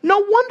Bible, no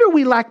wonder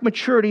we lack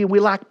maturity and we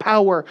lack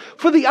power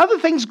for the other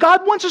things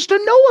God wants us to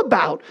know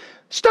about.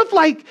 Stuff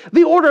like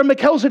the Order of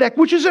Melchizedek,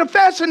 which is a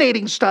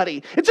fascinating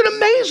study. It's an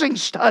amazing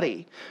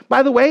study.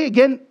 By the way,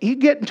 again, you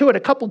get into it a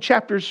couple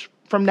chapters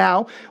from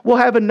now. We'll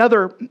have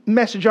another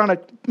message on a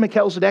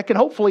Melchizedek, and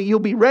hopefully you'll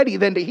be ready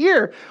then to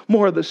hear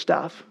more of the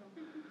stuff.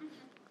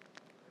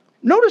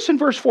 Notice in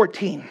verse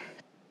 14.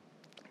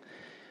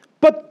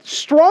 But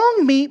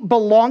strong meat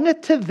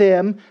belongeth to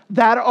them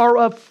that are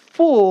of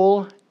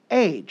full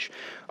age.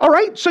 All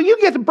right, so you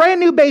get a brand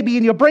new baby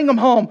and you bring them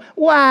home.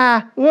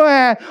 Wah,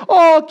 wah,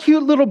 oh,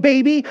 cute little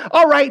baby.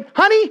 All right,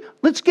 honey,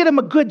 let's get him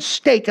a good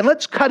steak and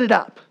let's cut it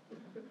up.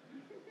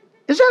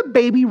 Is that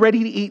baby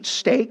ready to eat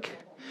steak?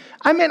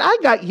 I mean, I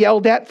got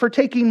yelled at for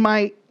taking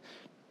my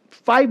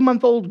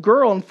 5-month-old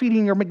girl and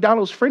feeding her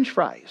McDonald's French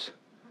fries.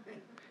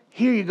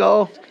 Here you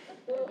go.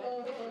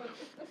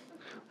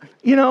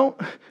 You know,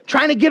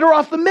 trying to get her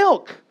off the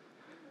milk.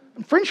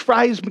 French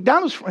fries,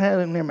 McDonald's,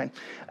 never mind.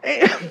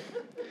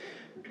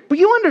 But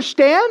you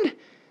understand,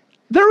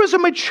 there is a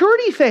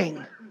maturity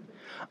thing.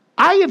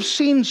 I have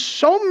seen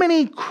so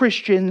many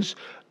Christians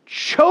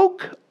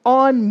choke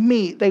on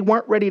meat they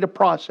weren't ready to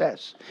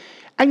process.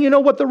 And you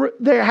know what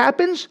there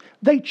happens?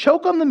 They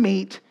choke on the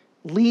meat,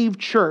 leave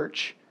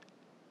church,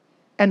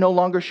 and no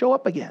longer show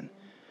up again.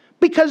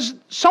 Because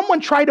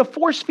someone tried to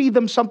force feed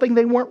them something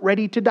they weren't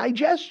ready to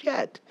digest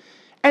yet.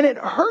 And it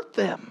hurt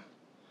them.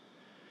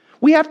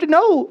 We have to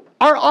know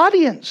our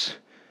audience.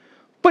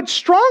 But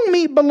strong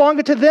meat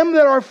belongeth to them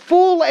that are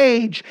full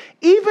age,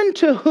 even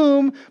to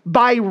whom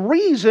by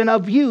reason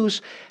of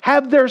use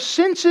have their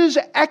senses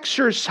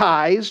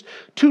exercised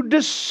to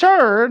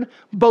discern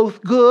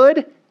both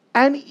good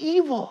and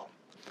evil.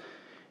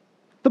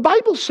 The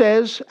Bible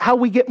says how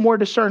we get more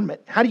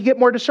discernment. How do you get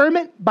more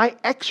discernment? By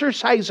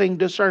exercising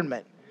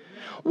discernment.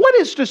 What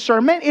is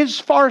discernment? It's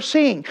far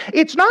seeing.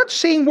 It's not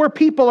seeing where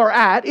people are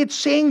at, it's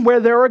seeing where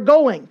they're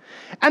going.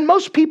 And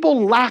most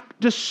people lack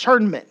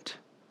discernment.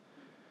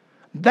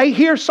 They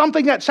hear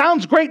something that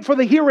sounds great for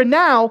the here and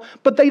now,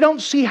 but they don't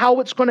see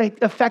how it's going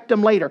to affect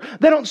them later.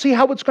 They don't see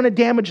how it's going to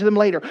damage them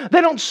later. They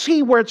don't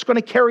see where it's going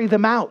to carry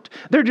them out.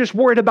 They're just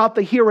worried about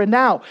the here and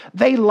now.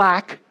 They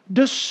lack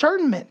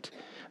discernment.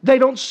 They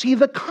don't see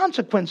the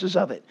consequences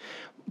of it.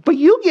 But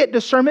you get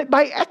discernment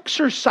by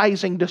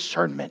exercising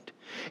discernment.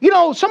 You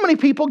know, so many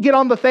people get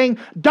on the thing,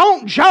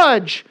 don't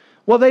judge.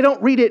 Well, they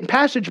don't read it in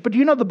passage, but do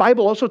you know the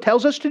Bible also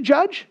tells us to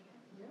judge?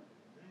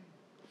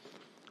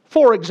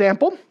 For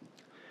example,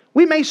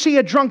 we may see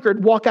a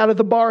drunkard walk out of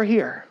the bar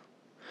here.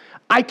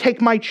 I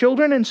take my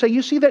children and say,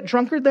 you see that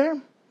drunkard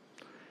there?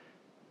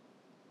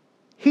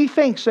 He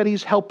thinks that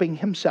he's helping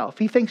himself.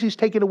 He thinks he's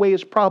taking away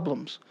his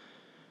problems.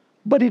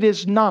 But it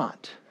is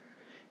not.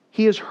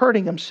 He is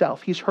hurting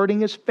himself. He's hurting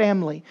his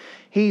family.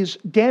 He's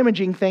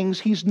damaging things.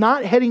 He's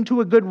not heading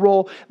to a good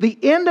role. The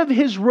end of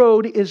his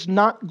road is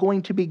not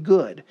going to be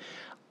good.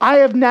 I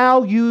have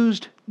now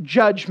used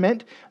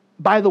judgment.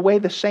 By the way,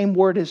 the same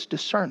word is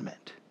discernment.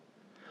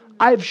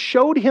 I've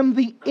showed him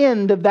the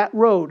end of that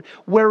road,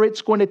 where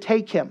it's going to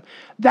take him.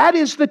 That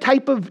is the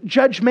type of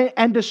judgment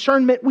and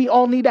discernment we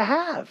all need to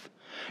have.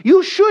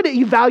 You should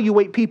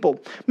evaluate people.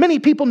 Many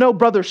people know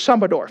Brother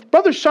Summerdorf.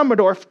 Brother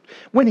Summerdorf,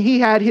 when he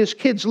had his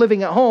kids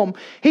living at home,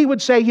 he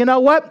would say, you know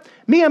what?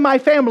 Me and my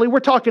family,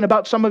 we're talking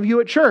about some of you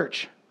at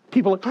church.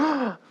 People are like,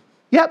 oh,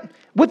 yep.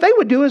 What they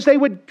would do is they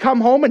would come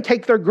home and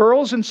take their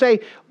girls and say,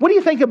 what do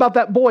you think about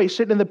that boy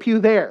sitting in the pew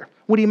there?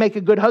 Would he make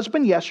a good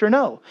husband? Yes or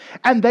no?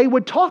 And they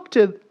would talk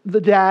to the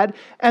dad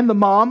and the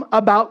mom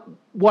about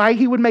why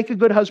he would make a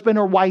good husband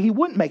or why he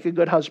wouldn't make a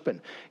good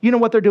husband. You know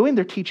what they're doing?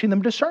 They're teaching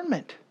them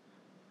discernment.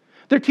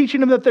 They're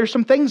teaching them that there's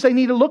some things they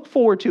need to look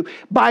forward to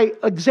by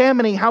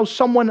examining how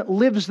someone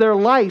lives their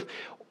life.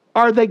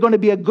 Are they going to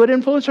be a good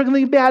influence or going to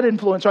be a bad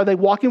influence? Are they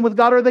walking with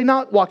God or are they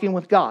not walking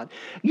with God?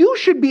 You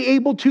should be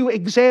able to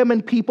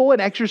examine people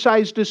and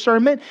exercise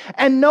discernment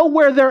and know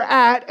where they're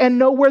at and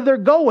know where they're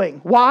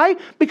going. Why?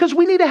 Because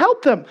we need to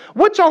help them.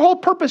 What's our whole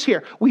purpose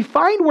here? We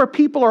find where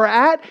people are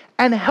at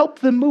and help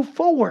them move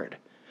forward.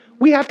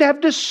 We have to have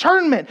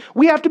discernment.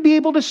 We have to be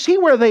able to see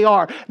where they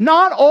are.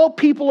 Not all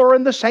people are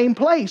in the same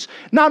place.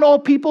 Not all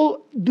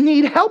people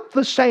need help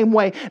the same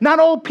way. Not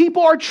all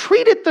people are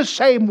treated the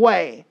same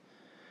way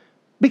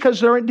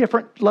because they're at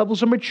different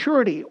levels of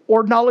maturity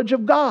or knowledge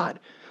of God.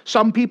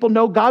 Some people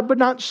know God but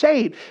not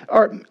saved,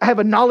 or have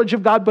a knowledge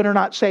of God but are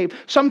not saved.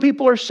 Some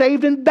people are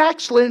saved and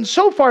backslidden,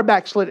 so far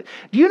backslidden.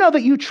 Do you know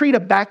that you treat a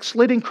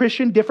backslidden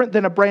Christian different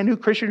than a brand new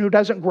Christian who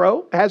hasn't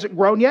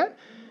grown yet?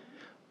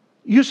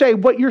 You say,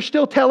 but you're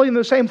still telling them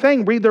the same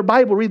thing. Read their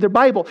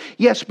Bible.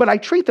 Yes, but I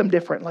treat them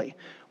differently.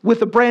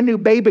 With a brand new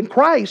babe in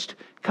Christ,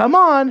 come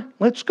on,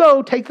 let's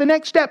go. Take the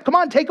next step. Come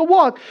on, take a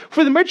walk.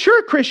 For the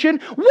mature Christian,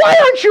 why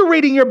aren't you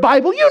reading your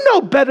Bible? You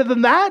know better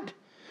than that.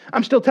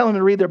 I'm still telling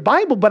them to read their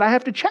Bible, but I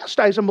have to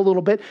chastise them a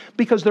little bit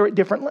because they're at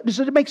different. Does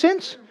it make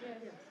sense?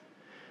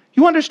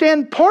 You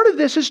understand? Part of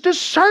this is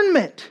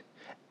discernment.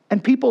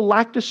 And people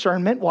lack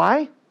discernment.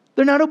 Why?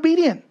 They're not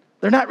obedient.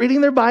 They're not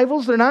reading their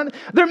Bibles.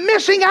 They're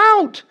missing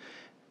out.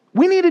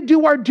 We need to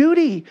do our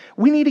duty.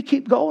 We need to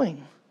keep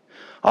going.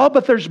 Oh,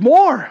 but there's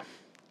more.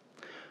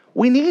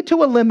 We need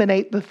to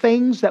eliminate the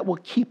things that will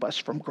keep us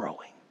from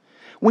growing.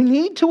 We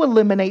need to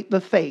eliminate the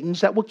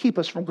things that will keep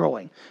us from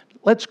growing.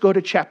 Let's go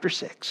to chapter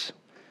 6.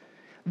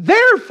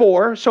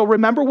 Therefore, so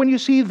remember when you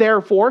see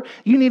therefore,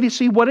 you need to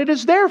see what it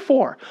is there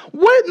for.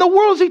 What in the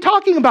world is he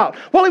talking about?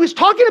 Well, he was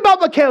talking about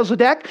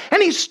Melchizedek,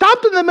 and he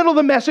stopped in the middle of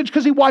the message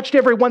because he watched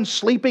everyone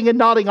sleeping and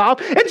nodding off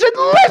and said,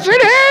 listen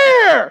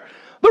here!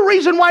 The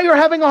reason why you're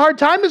having a hard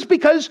time is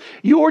because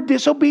you're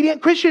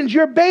disobedient Christians.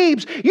 You're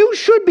babes. You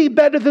should be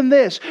better than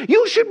this.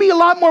 You should be a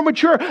lot more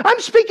mature. I'm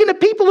speaking to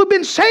people who've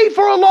been saved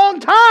for a long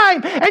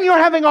time, and you're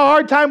having a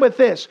hard time with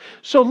this.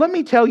 So let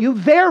me tell you,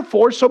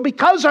 therefore, so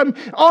because I'm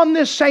on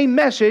this same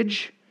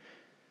message,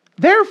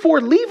 Therefore,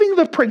 leaving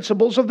the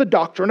principles of the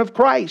doctrine of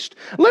Christ,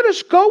 let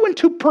us go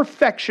into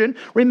perfection.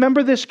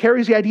 Remember, this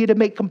carries the idea to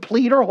make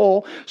complete or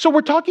whole. So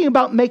we're talking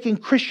about making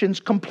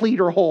Christians complete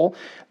or whole.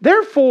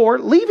 Therefore,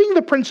 leaving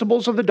the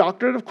principles of the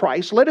doctrine of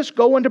Christ, let us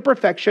go into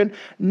perfection,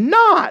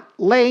 not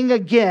laying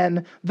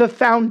again the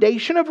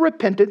foundation of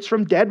repentance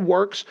from dead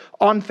works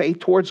on faith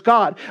towards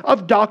God,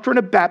 of doctrine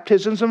of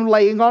baptisms and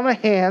laying on of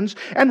hands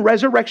and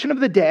resurrection of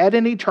the dead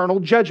and eternal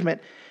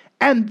judgment.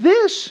 And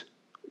this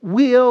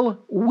will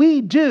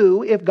we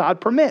do if God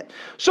permit.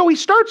 So he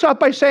starts off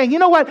by saying, you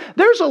know what?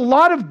 There's a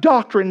lot of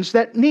doctrines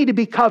that need to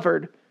be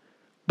covered,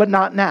 but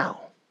not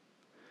now.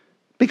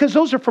 Because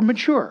those are for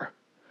mature.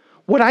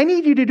 What I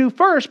need you to do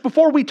first,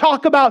 before we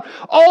talk about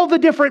all the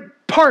different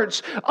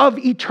parts of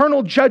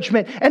eternal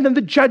judgment and then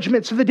the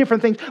judgments of the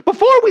different things,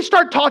 before we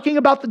start talking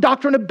about the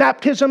doctrine of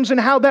baptisms and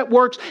how that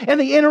works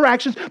and the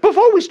interactions,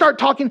 before we start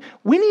talking,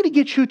 we need to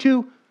get you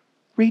to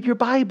read your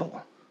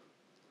Bible,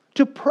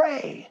 to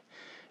pray,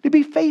 to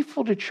be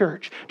faithful to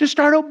church, to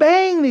start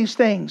obeying these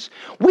things.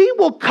 We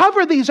will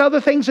cover these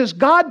other things as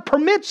God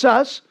permits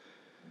us,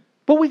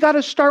 but we got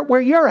to start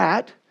where you're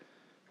at.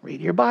 Read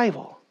your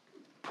Bible.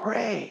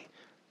 Pray.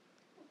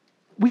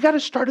 We got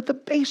to start at the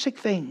basic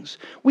things.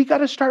 We got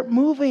to start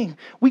moving.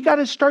 We got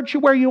to start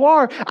you where you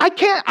are.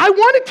 I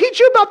want to teach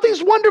you about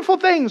these wonderful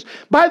things.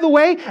 By the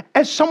way,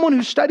 as someone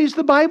who studies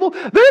the Bible,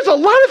 there's a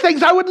lot of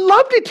things I would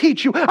love to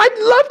teach you. I'd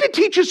love to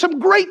teach you some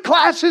great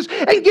classes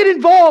and get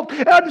involved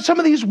in some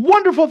of these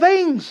wonderful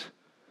things.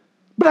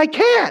 But I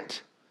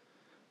can't.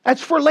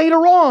 That's for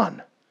later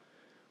on.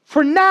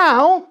 For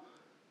now,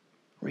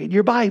 read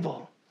your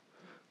Bible.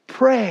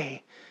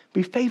 Pray.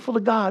 Be faithful to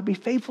God. Be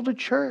faithful to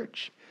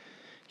church.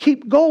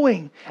 Keep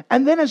going.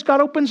 And then as God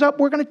opens up,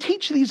 we're going to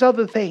teach these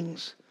other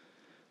things.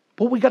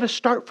 But we got to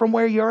start from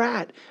where you're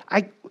at.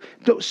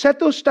 Don't set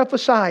those stuff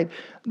aside.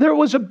 There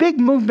was a big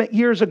movement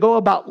years ago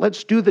about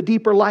let's do the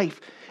deeper life.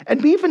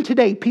 And even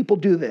today, people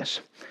do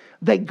this.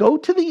 They go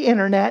to the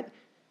internet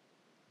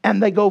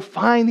and they go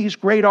find these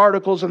great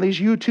articles and these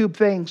YouTube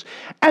things.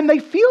 And they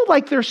feel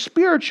like they're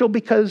spiritual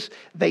because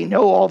they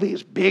know all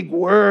these big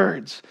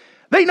words.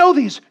 They know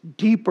these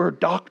deeper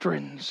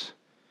doctrines.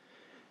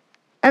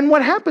 And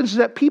what happens is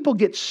that people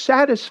get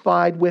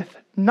satisfied with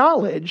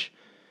knowledge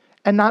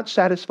and not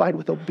satisfied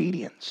with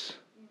obedience.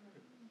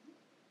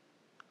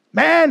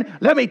 Man,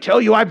 let me tell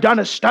you, I've done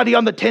a study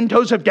on the 10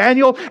 toes of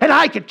Daniel, and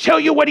I could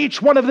tell you what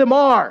each one of them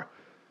are.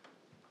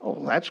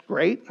 Oh, that's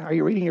great. Are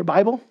you reading your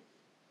Bible?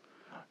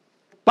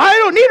 I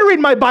don't need to read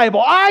my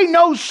Bible. I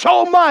know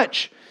so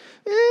much.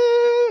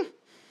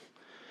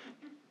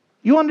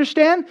 You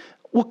understand?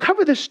 We'll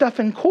cover this stuff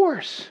in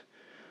course.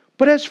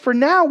 But as for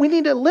now, we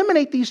need to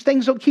eliminate these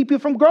things that will keep you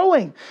from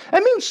growing.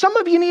 I mean, some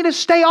of you need to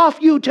stay off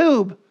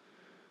YouTube.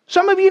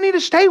 Some of you need to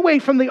stay away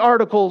from the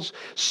articles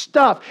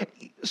stuff.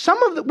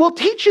 We'll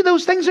teach you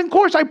those things in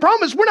course. I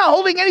promise we're not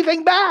holding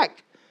anything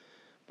back.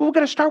 But we're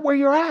going to start where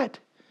you're at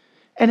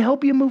and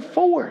help you move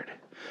forward.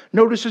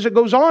 Notice as it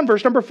goes on,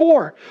 verse number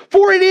 4.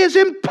 For it is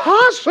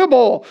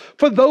impossible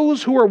for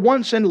those who are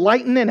once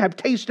enlightened and have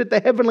tasted the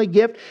heavenly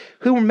gift,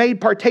 who were made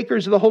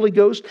partakers of the Holy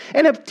Ghost,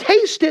 and have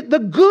tasted the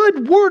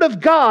good word of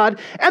God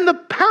and the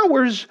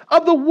powers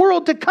of the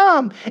world to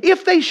come,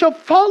 if they shall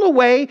fall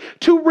away,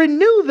 to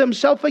renew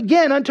themselves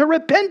again unto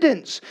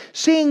repentance,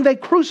 seeing they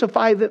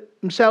crucify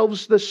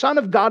themselves the Son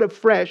of God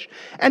afresh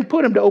and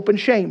put him to open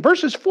shame.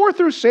 Verses 4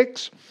 through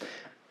 6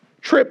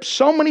 trip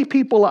so many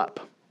people up.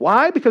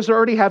 Why? Because they're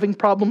already having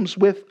problems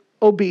with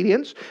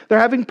obedience. They're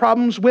having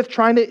problems with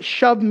trying to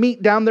shove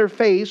meat down their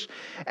face,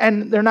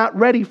 and they're not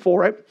ready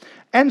for it.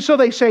 And so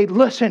they say,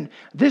 listen,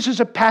 this is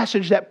a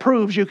passage that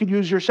proves you could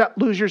lose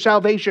your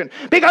salvation.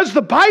 Because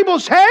the Bible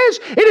says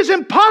it is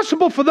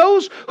impossible for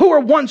those who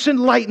are once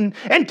enlightened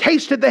and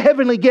tasted the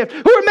heavenly gift,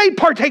 who are made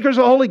partakers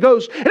of the Holy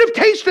Ghost, and have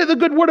tasted the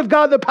good word of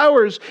God, the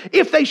powers,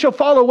 if they shall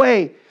fall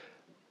away.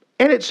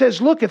 And it says,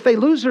 look, if they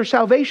lose their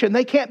salvation,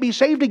 they can't be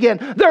saved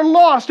again. They're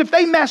lost. If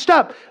they messed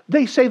up,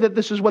 they say that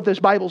this is what this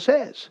Bible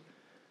says.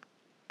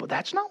 But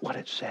that's not what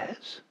it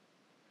says.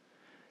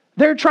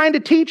 They're trying to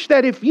teach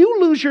that if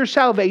you lose your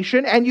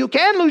salvation, and you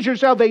can lose your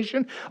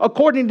salvation,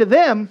 according to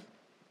them,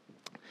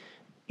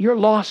 you're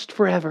lost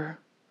forever.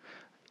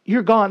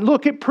 You're gone.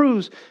 Look, it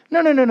proves.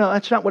 No,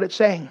 that's not what it's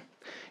saying.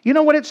 You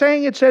know what it's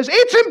saying? It says,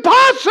 it's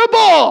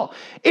impossible.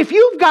 If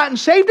you've gotten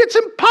saved, it's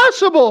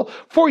impossible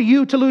for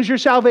you to lose your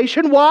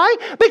salvation. Why?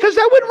 Because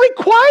that would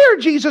require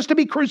Jesus to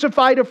be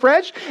crucified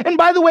afresh. And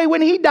by the way,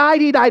 when he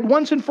died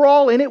once and for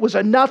all, and it was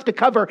enough to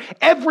cover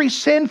every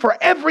sin for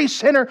every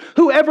sinner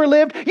who ever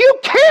lived. You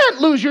can't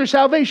lose your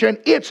salvation.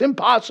 It's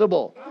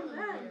impossible.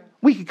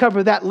 We could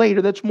cover that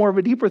later. That's more of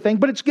a deeper thing,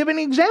 but it's giving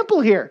an example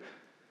here.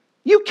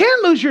 You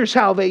can't lose your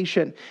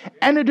salvation.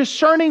 And a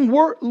discerning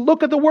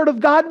look at the Word of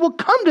God will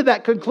come to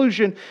that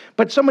conclusion.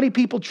 But so many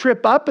people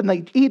trip up and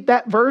they eat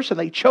that verse and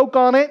they choke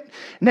on it.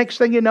 Next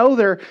thing you know,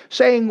 they're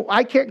saying,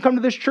 I can't come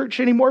to this church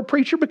anymore,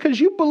 preacher,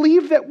 because you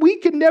believe that we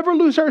can never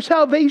lose our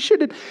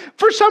salvation. And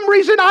for some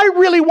reason, I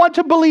really want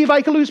to believe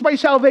I can lose my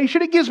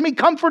salvation. It gives me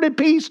comfort and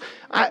peace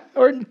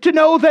or to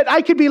know that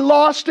I could be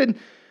lost. And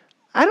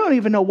I don't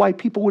even know why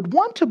people would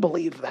want to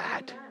believe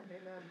that.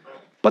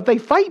 But they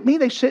fight me.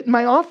 They sit in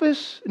my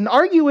office and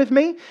argue with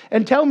me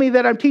and tell me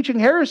that I'm teaching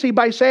heresy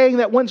by saying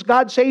that once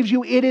God saves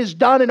you, it is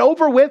done and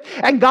over with,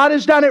 and God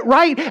has done it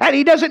right, and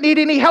He doesn't need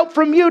any help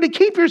from you to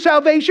keep your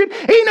salvation.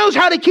 He knows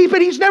how to keep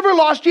it. He's never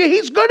lost you.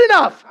 He's good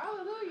enough.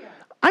 Hallelujah.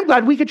 I'm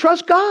glad we could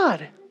trust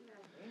God.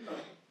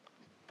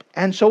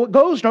 And so it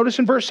goes. Notice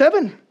in verse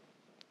 7.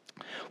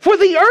 For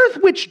the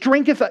earth which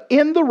drinketh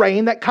in the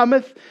rain that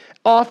cometh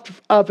oft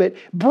of it,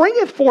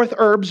 bringeth forth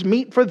herbs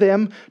meet for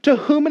them to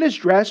whom it is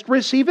dressed,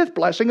 receiveth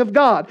blessing of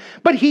God.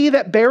 But he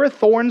that beareth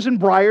thorns and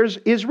briars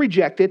is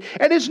rejected,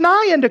 and is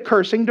nigh unto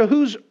cursing, to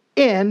whose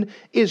end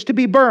is to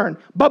be burned.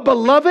 But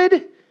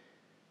beloved,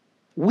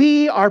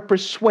 we are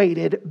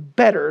persuaded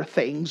better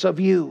things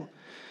of you.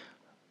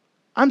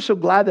 I'm so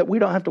glad that we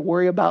don't have to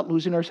worry about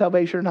losing our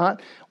salvation or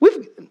not.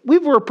 We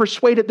were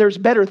persuaded there's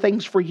better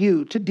things for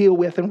you to deal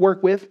with and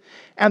work with,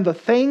 and the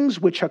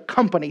things which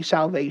accompany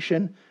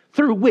salvation,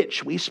 through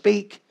which we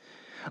speak.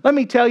 Let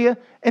me tell you,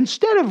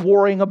 instead of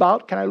worrying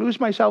about, can I lose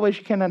my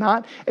salvation, can I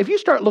not? If you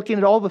start looking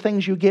at all the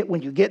things you get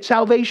when you get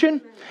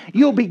salvation,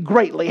 you'll be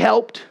greatly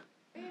helped.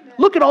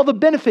 Look at all the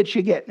benefits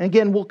you get. And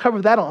again, we'll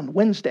cover that on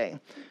Wednesday.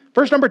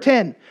 Verse number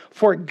 10,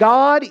 for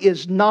God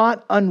is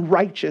not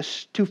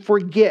unrighteous to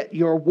forget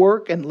your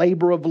work and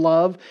labor of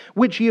love,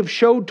 which ye have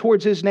showed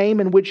towards His name,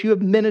 and which you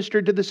have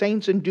ministered to the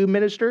saints and do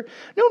minister.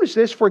 Notice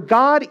this, for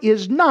God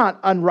is not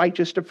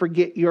unrighteous to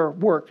forget your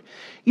work.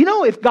 You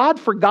know, if God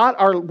forgot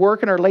our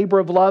work and our labor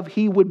of love,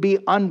 He would be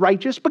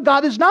unrighteous. But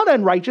God is not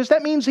unrighteous.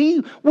 That means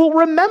He will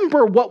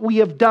remember what we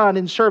have done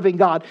in serving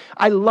God.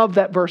 I love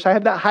that verse. I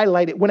have that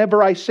highlighted.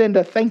 Whenever I send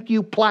a thank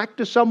you plaque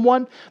to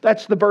someone,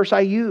 that's the verse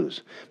I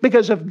use.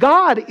 Because if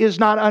God is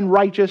not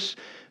unrighteous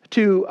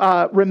to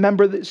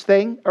remember this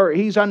thing, or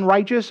He's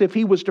unrighteous if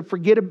He was to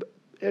forget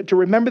to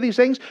remember these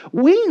things,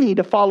 we need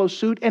to follow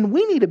suit, and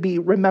we need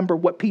to remember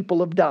what people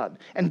have done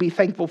and be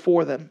thankful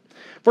for them.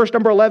 Verse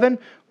number 11,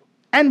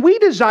 and we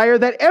desire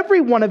that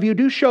every one of you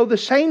do show the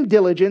same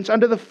diligence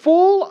under the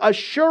full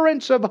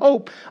assurance of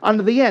hope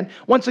unto the end.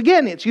 Once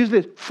again, it's used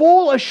as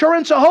full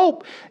assurance of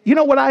hope. You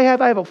know what I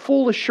have? I have a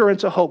full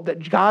assurance of hope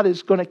that God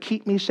is going to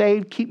keep me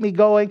saved, keep me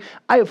going.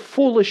 I have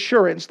full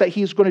assurance that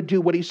He's going to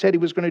do what He said He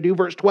was going to do.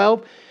 Verse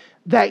 12,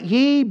 that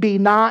ye be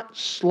not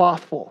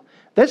slothful.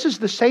 This is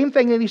the same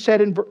thing that He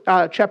said in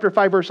chapter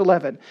 5, verse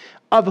 11.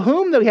 Of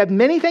whom that we have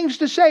many things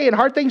to say and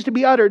hard things to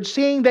be uttered,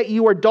 seeing that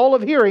you are dull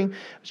of hearing.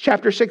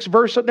 Chapter 6,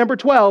 verse number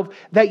 12.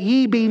 That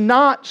ye be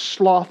not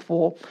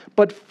slothful,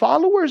 but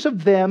followers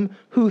of them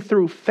who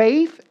through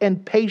faith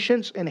and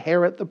patience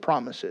inherit the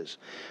promises.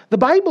 The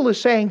Bible is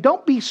saying,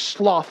 don't be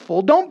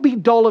slothful. Don't be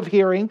dull of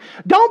hearing.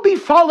 Don't be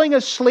falling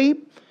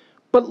asleep.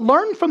 But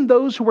learn from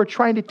those who are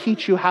trying to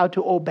teach you how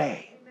to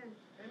obey.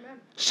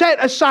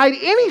 Set aside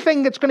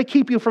anything that's going to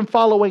keep you from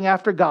following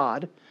after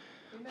God.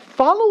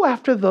 Follow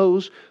after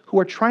those who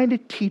are trying to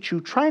teach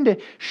you, trying to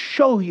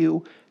show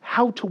you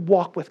how to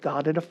walk with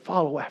God and to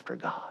follow after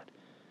God.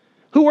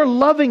 Who are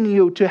loving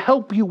you to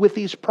help you with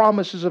these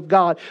promises of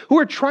God. Who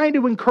are trying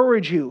to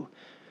encourage you.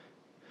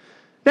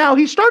 Now,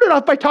 he started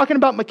off by talking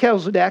about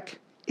Melchizedek.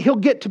 He'll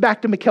get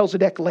back to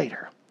Melchizedek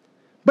later.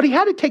 But he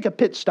had to take a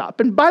pit stop.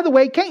 And by the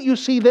way, can't you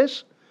see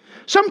this?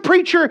 Some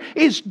preacher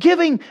is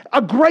giving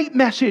a great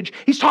message.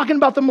 He's talking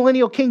about the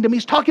millennial kingdom.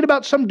 He's talking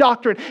about some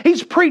doctrine.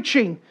 He's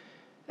preaching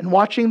and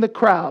watching the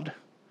crowd.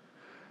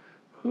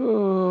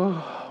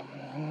 Oh.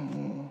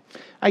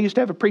 I used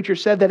to have a preacher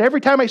said that every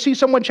time I see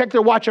someone check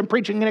their watch, I'm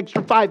preaching an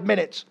extra 5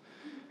 minutes.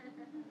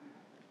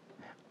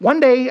 One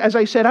day, as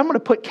I said, I'm going to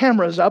put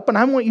cameras up and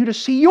I want you to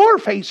see your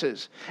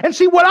faces and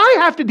see what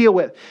I have to deal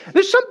with.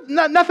 There's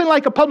nothing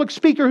like a public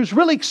speaker who's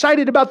really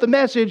excited about the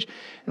message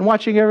and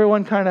watching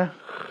everyone kind of...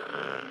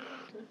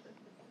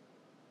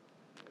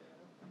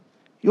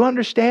 You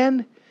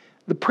understand?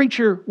 The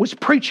preacher was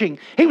preaching.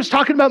 He was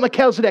talking about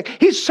Melchizedek.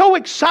 He's so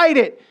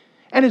excited.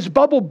 And his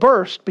bubble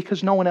burst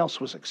because no one else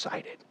was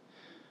excited.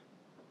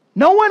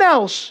 No one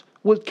else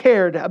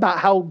cared about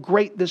how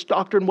great this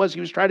doctrine was he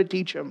was trying to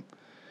teach him.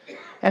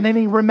 And then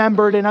he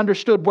remembered and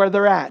understood where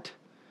they're at.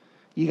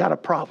 You got a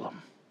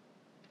problem.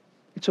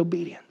 It's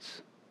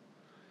obedience.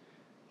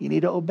 You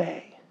need to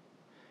obey.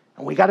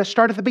 And we got to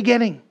start at the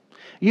beginning.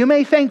 You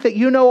may think that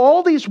you know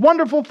all these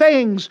wonderful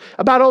things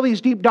about all these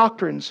deep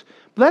doctrines,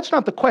 but that's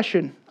not the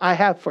question I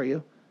have for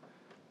you.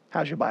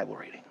 How's your Bible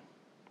reading?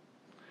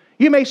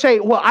 You may say,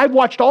 well, I've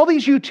watched all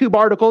these YouTube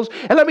articles,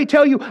 and let me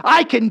tell you,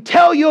 I can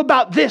tell you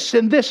about this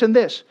and this and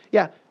this.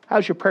 Yeah,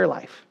 how's your prayer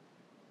life?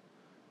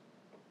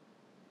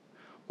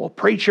 Well,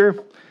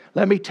 preacher,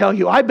 let me tell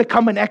you, I've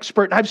become an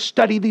expert, and I've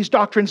studied these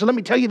doctrines, and let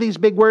me tell you these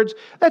big words.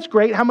 That's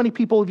great. How many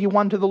people have you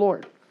won to the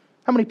Lord?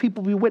 How many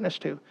people have you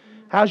witnessed to?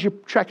 How's your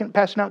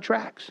passing out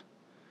tracts?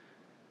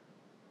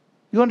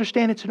 You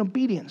understand it's an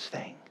obedience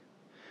thing.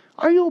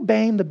 Are you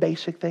obeying the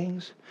basic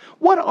things?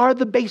 What are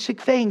the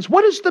basic things?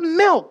 What is the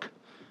milk?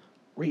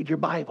 Read your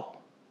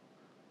Bible.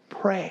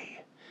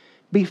 Pray.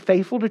 Be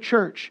faithful to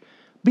church.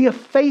 Be a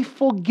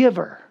faithful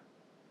giver.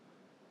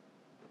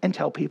 And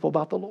tell people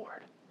about the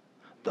Lord.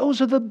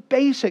 Those are the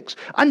basics.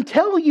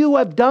 Until you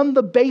have done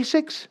the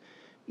basics,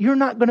 you're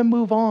not going to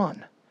move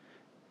on.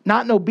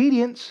 Not in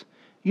obedience.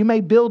 You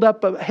may build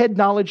up a head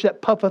knowledge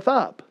that puffeth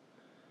up,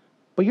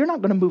 but you're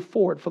not going to move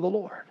forward for the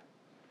Lord.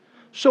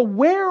 So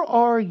where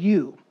are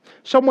you?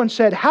 Someone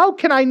said, how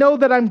can I know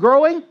that I'm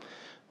growing?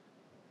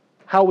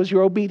 How was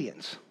your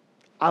obedience?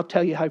 I'll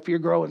tell you if you're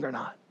growing or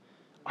not.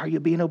 Are you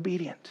being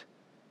obedient?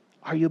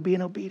 Are you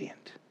being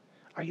obedient?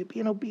 Are you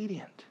being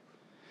obedient?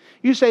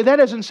 You say, that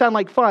doesn't sound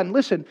like fun.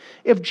 Listen,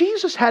 if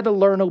Jesus had to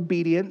learn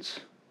obedience,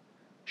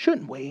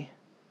 shouldn't we?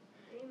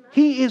 Amen.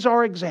 He is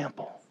our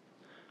example.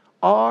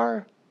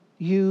 Are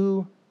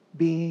you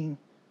being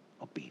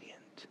obedient?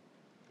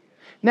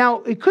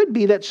 Now, it could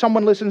be that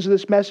someone listens to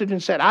this message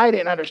and said, I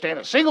didn't understand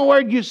a single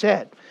word you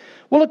said.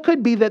 Well, it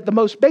could be that the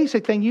most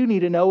basic thing you need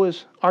to know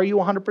is, are you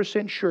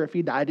 100% sure if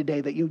you die today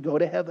that you'd go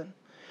to heaven?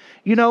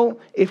 You know,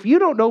 if you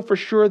don't know for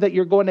sure that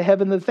you're going to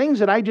heaven, the things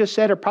that I just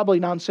said are probably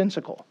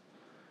nonsensical.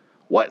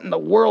 What in the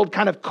world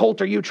kind of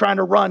cult are you trying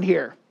to run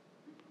here?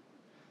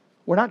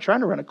 We're not trying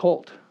to run a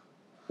cult.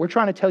 We're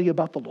trying to tell you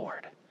about the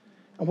Lord.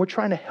 And we're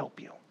trying to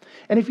help you.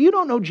 And if you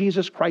don't know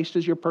Jesus Christ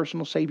as your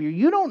personal Savior,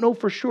 you don't know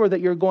for sure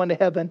that you're going to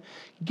heaven,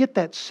 get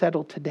that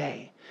settled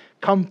today.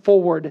 Come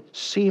forward,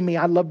 see me.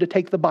 I'd love to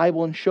take the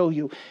Bible and show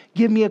you.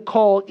 Give me a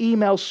call,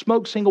 email,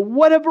 smoke signal,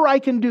 whatever I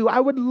can do. I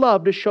would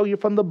love to show you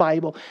from the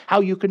Bible how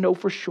you can know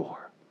for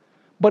sure.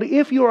 But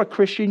if you're a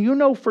Christian, you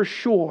know for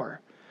sure.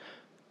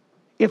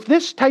 If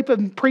this type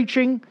of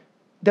preaching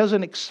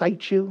doesn't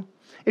excite you,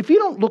 if you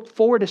don't look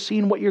forward to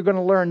seeing what you're going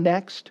to learn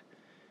next,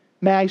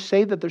 may I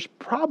say that there's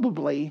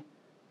probably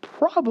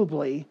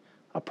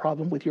a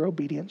problem with your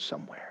obedience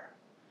somewhere.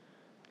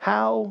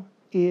 How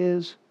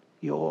is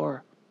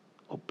your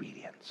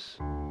obedience?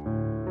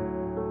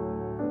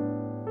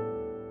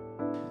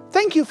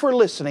 Thank you for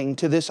listening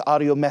to this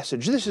audio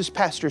message. This is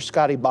Pastor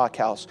Scotty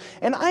Bachhaus,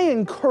 and I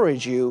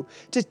encourage you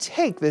to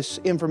take this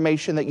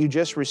information that you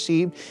just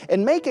received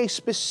and make a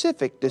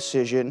specific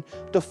decision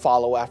to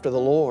follow after the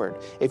Lord.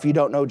 If you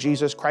don't know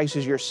Jesus Christ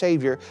as your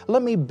Savior,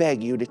 let me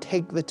beg you to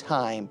take the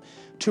time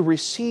to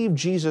receive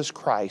Jesus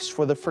Christ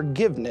for the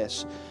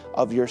forgiveness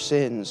of your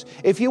sins.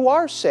 If you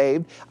are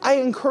saved, I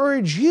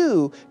encourage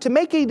you to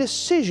make a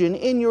decision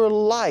in your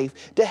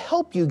life to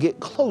help you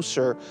get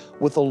closer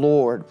with the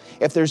Lord.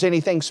 If there's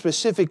anything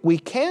specific we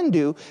can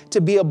do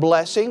to be a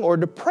blessing or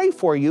to pray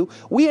for you,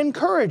 we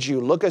encourage you.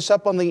 Look us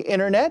up on the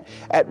internet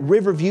at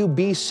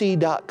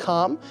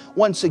riverviewbc.com.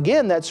 Once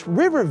again, that's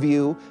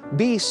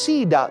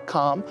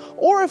riverviewbc.com.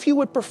 Or if you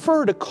would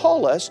prefer to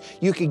call us,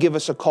 you can give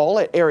us a call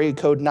at area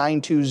code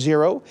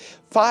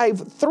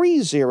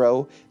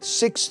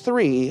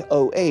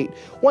 920-530-6308.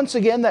 Once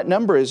again, that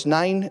number is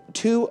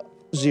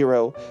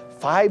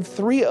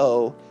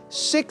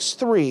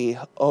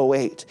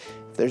 920-530-6308.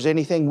 If there's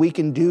anything we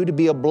can do to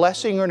be a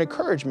blessing or an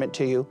encouragement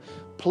to you,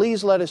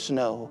 please let us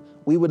know.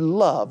 We would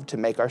love to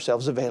make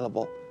ourselves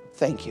available.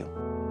 Thank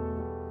you.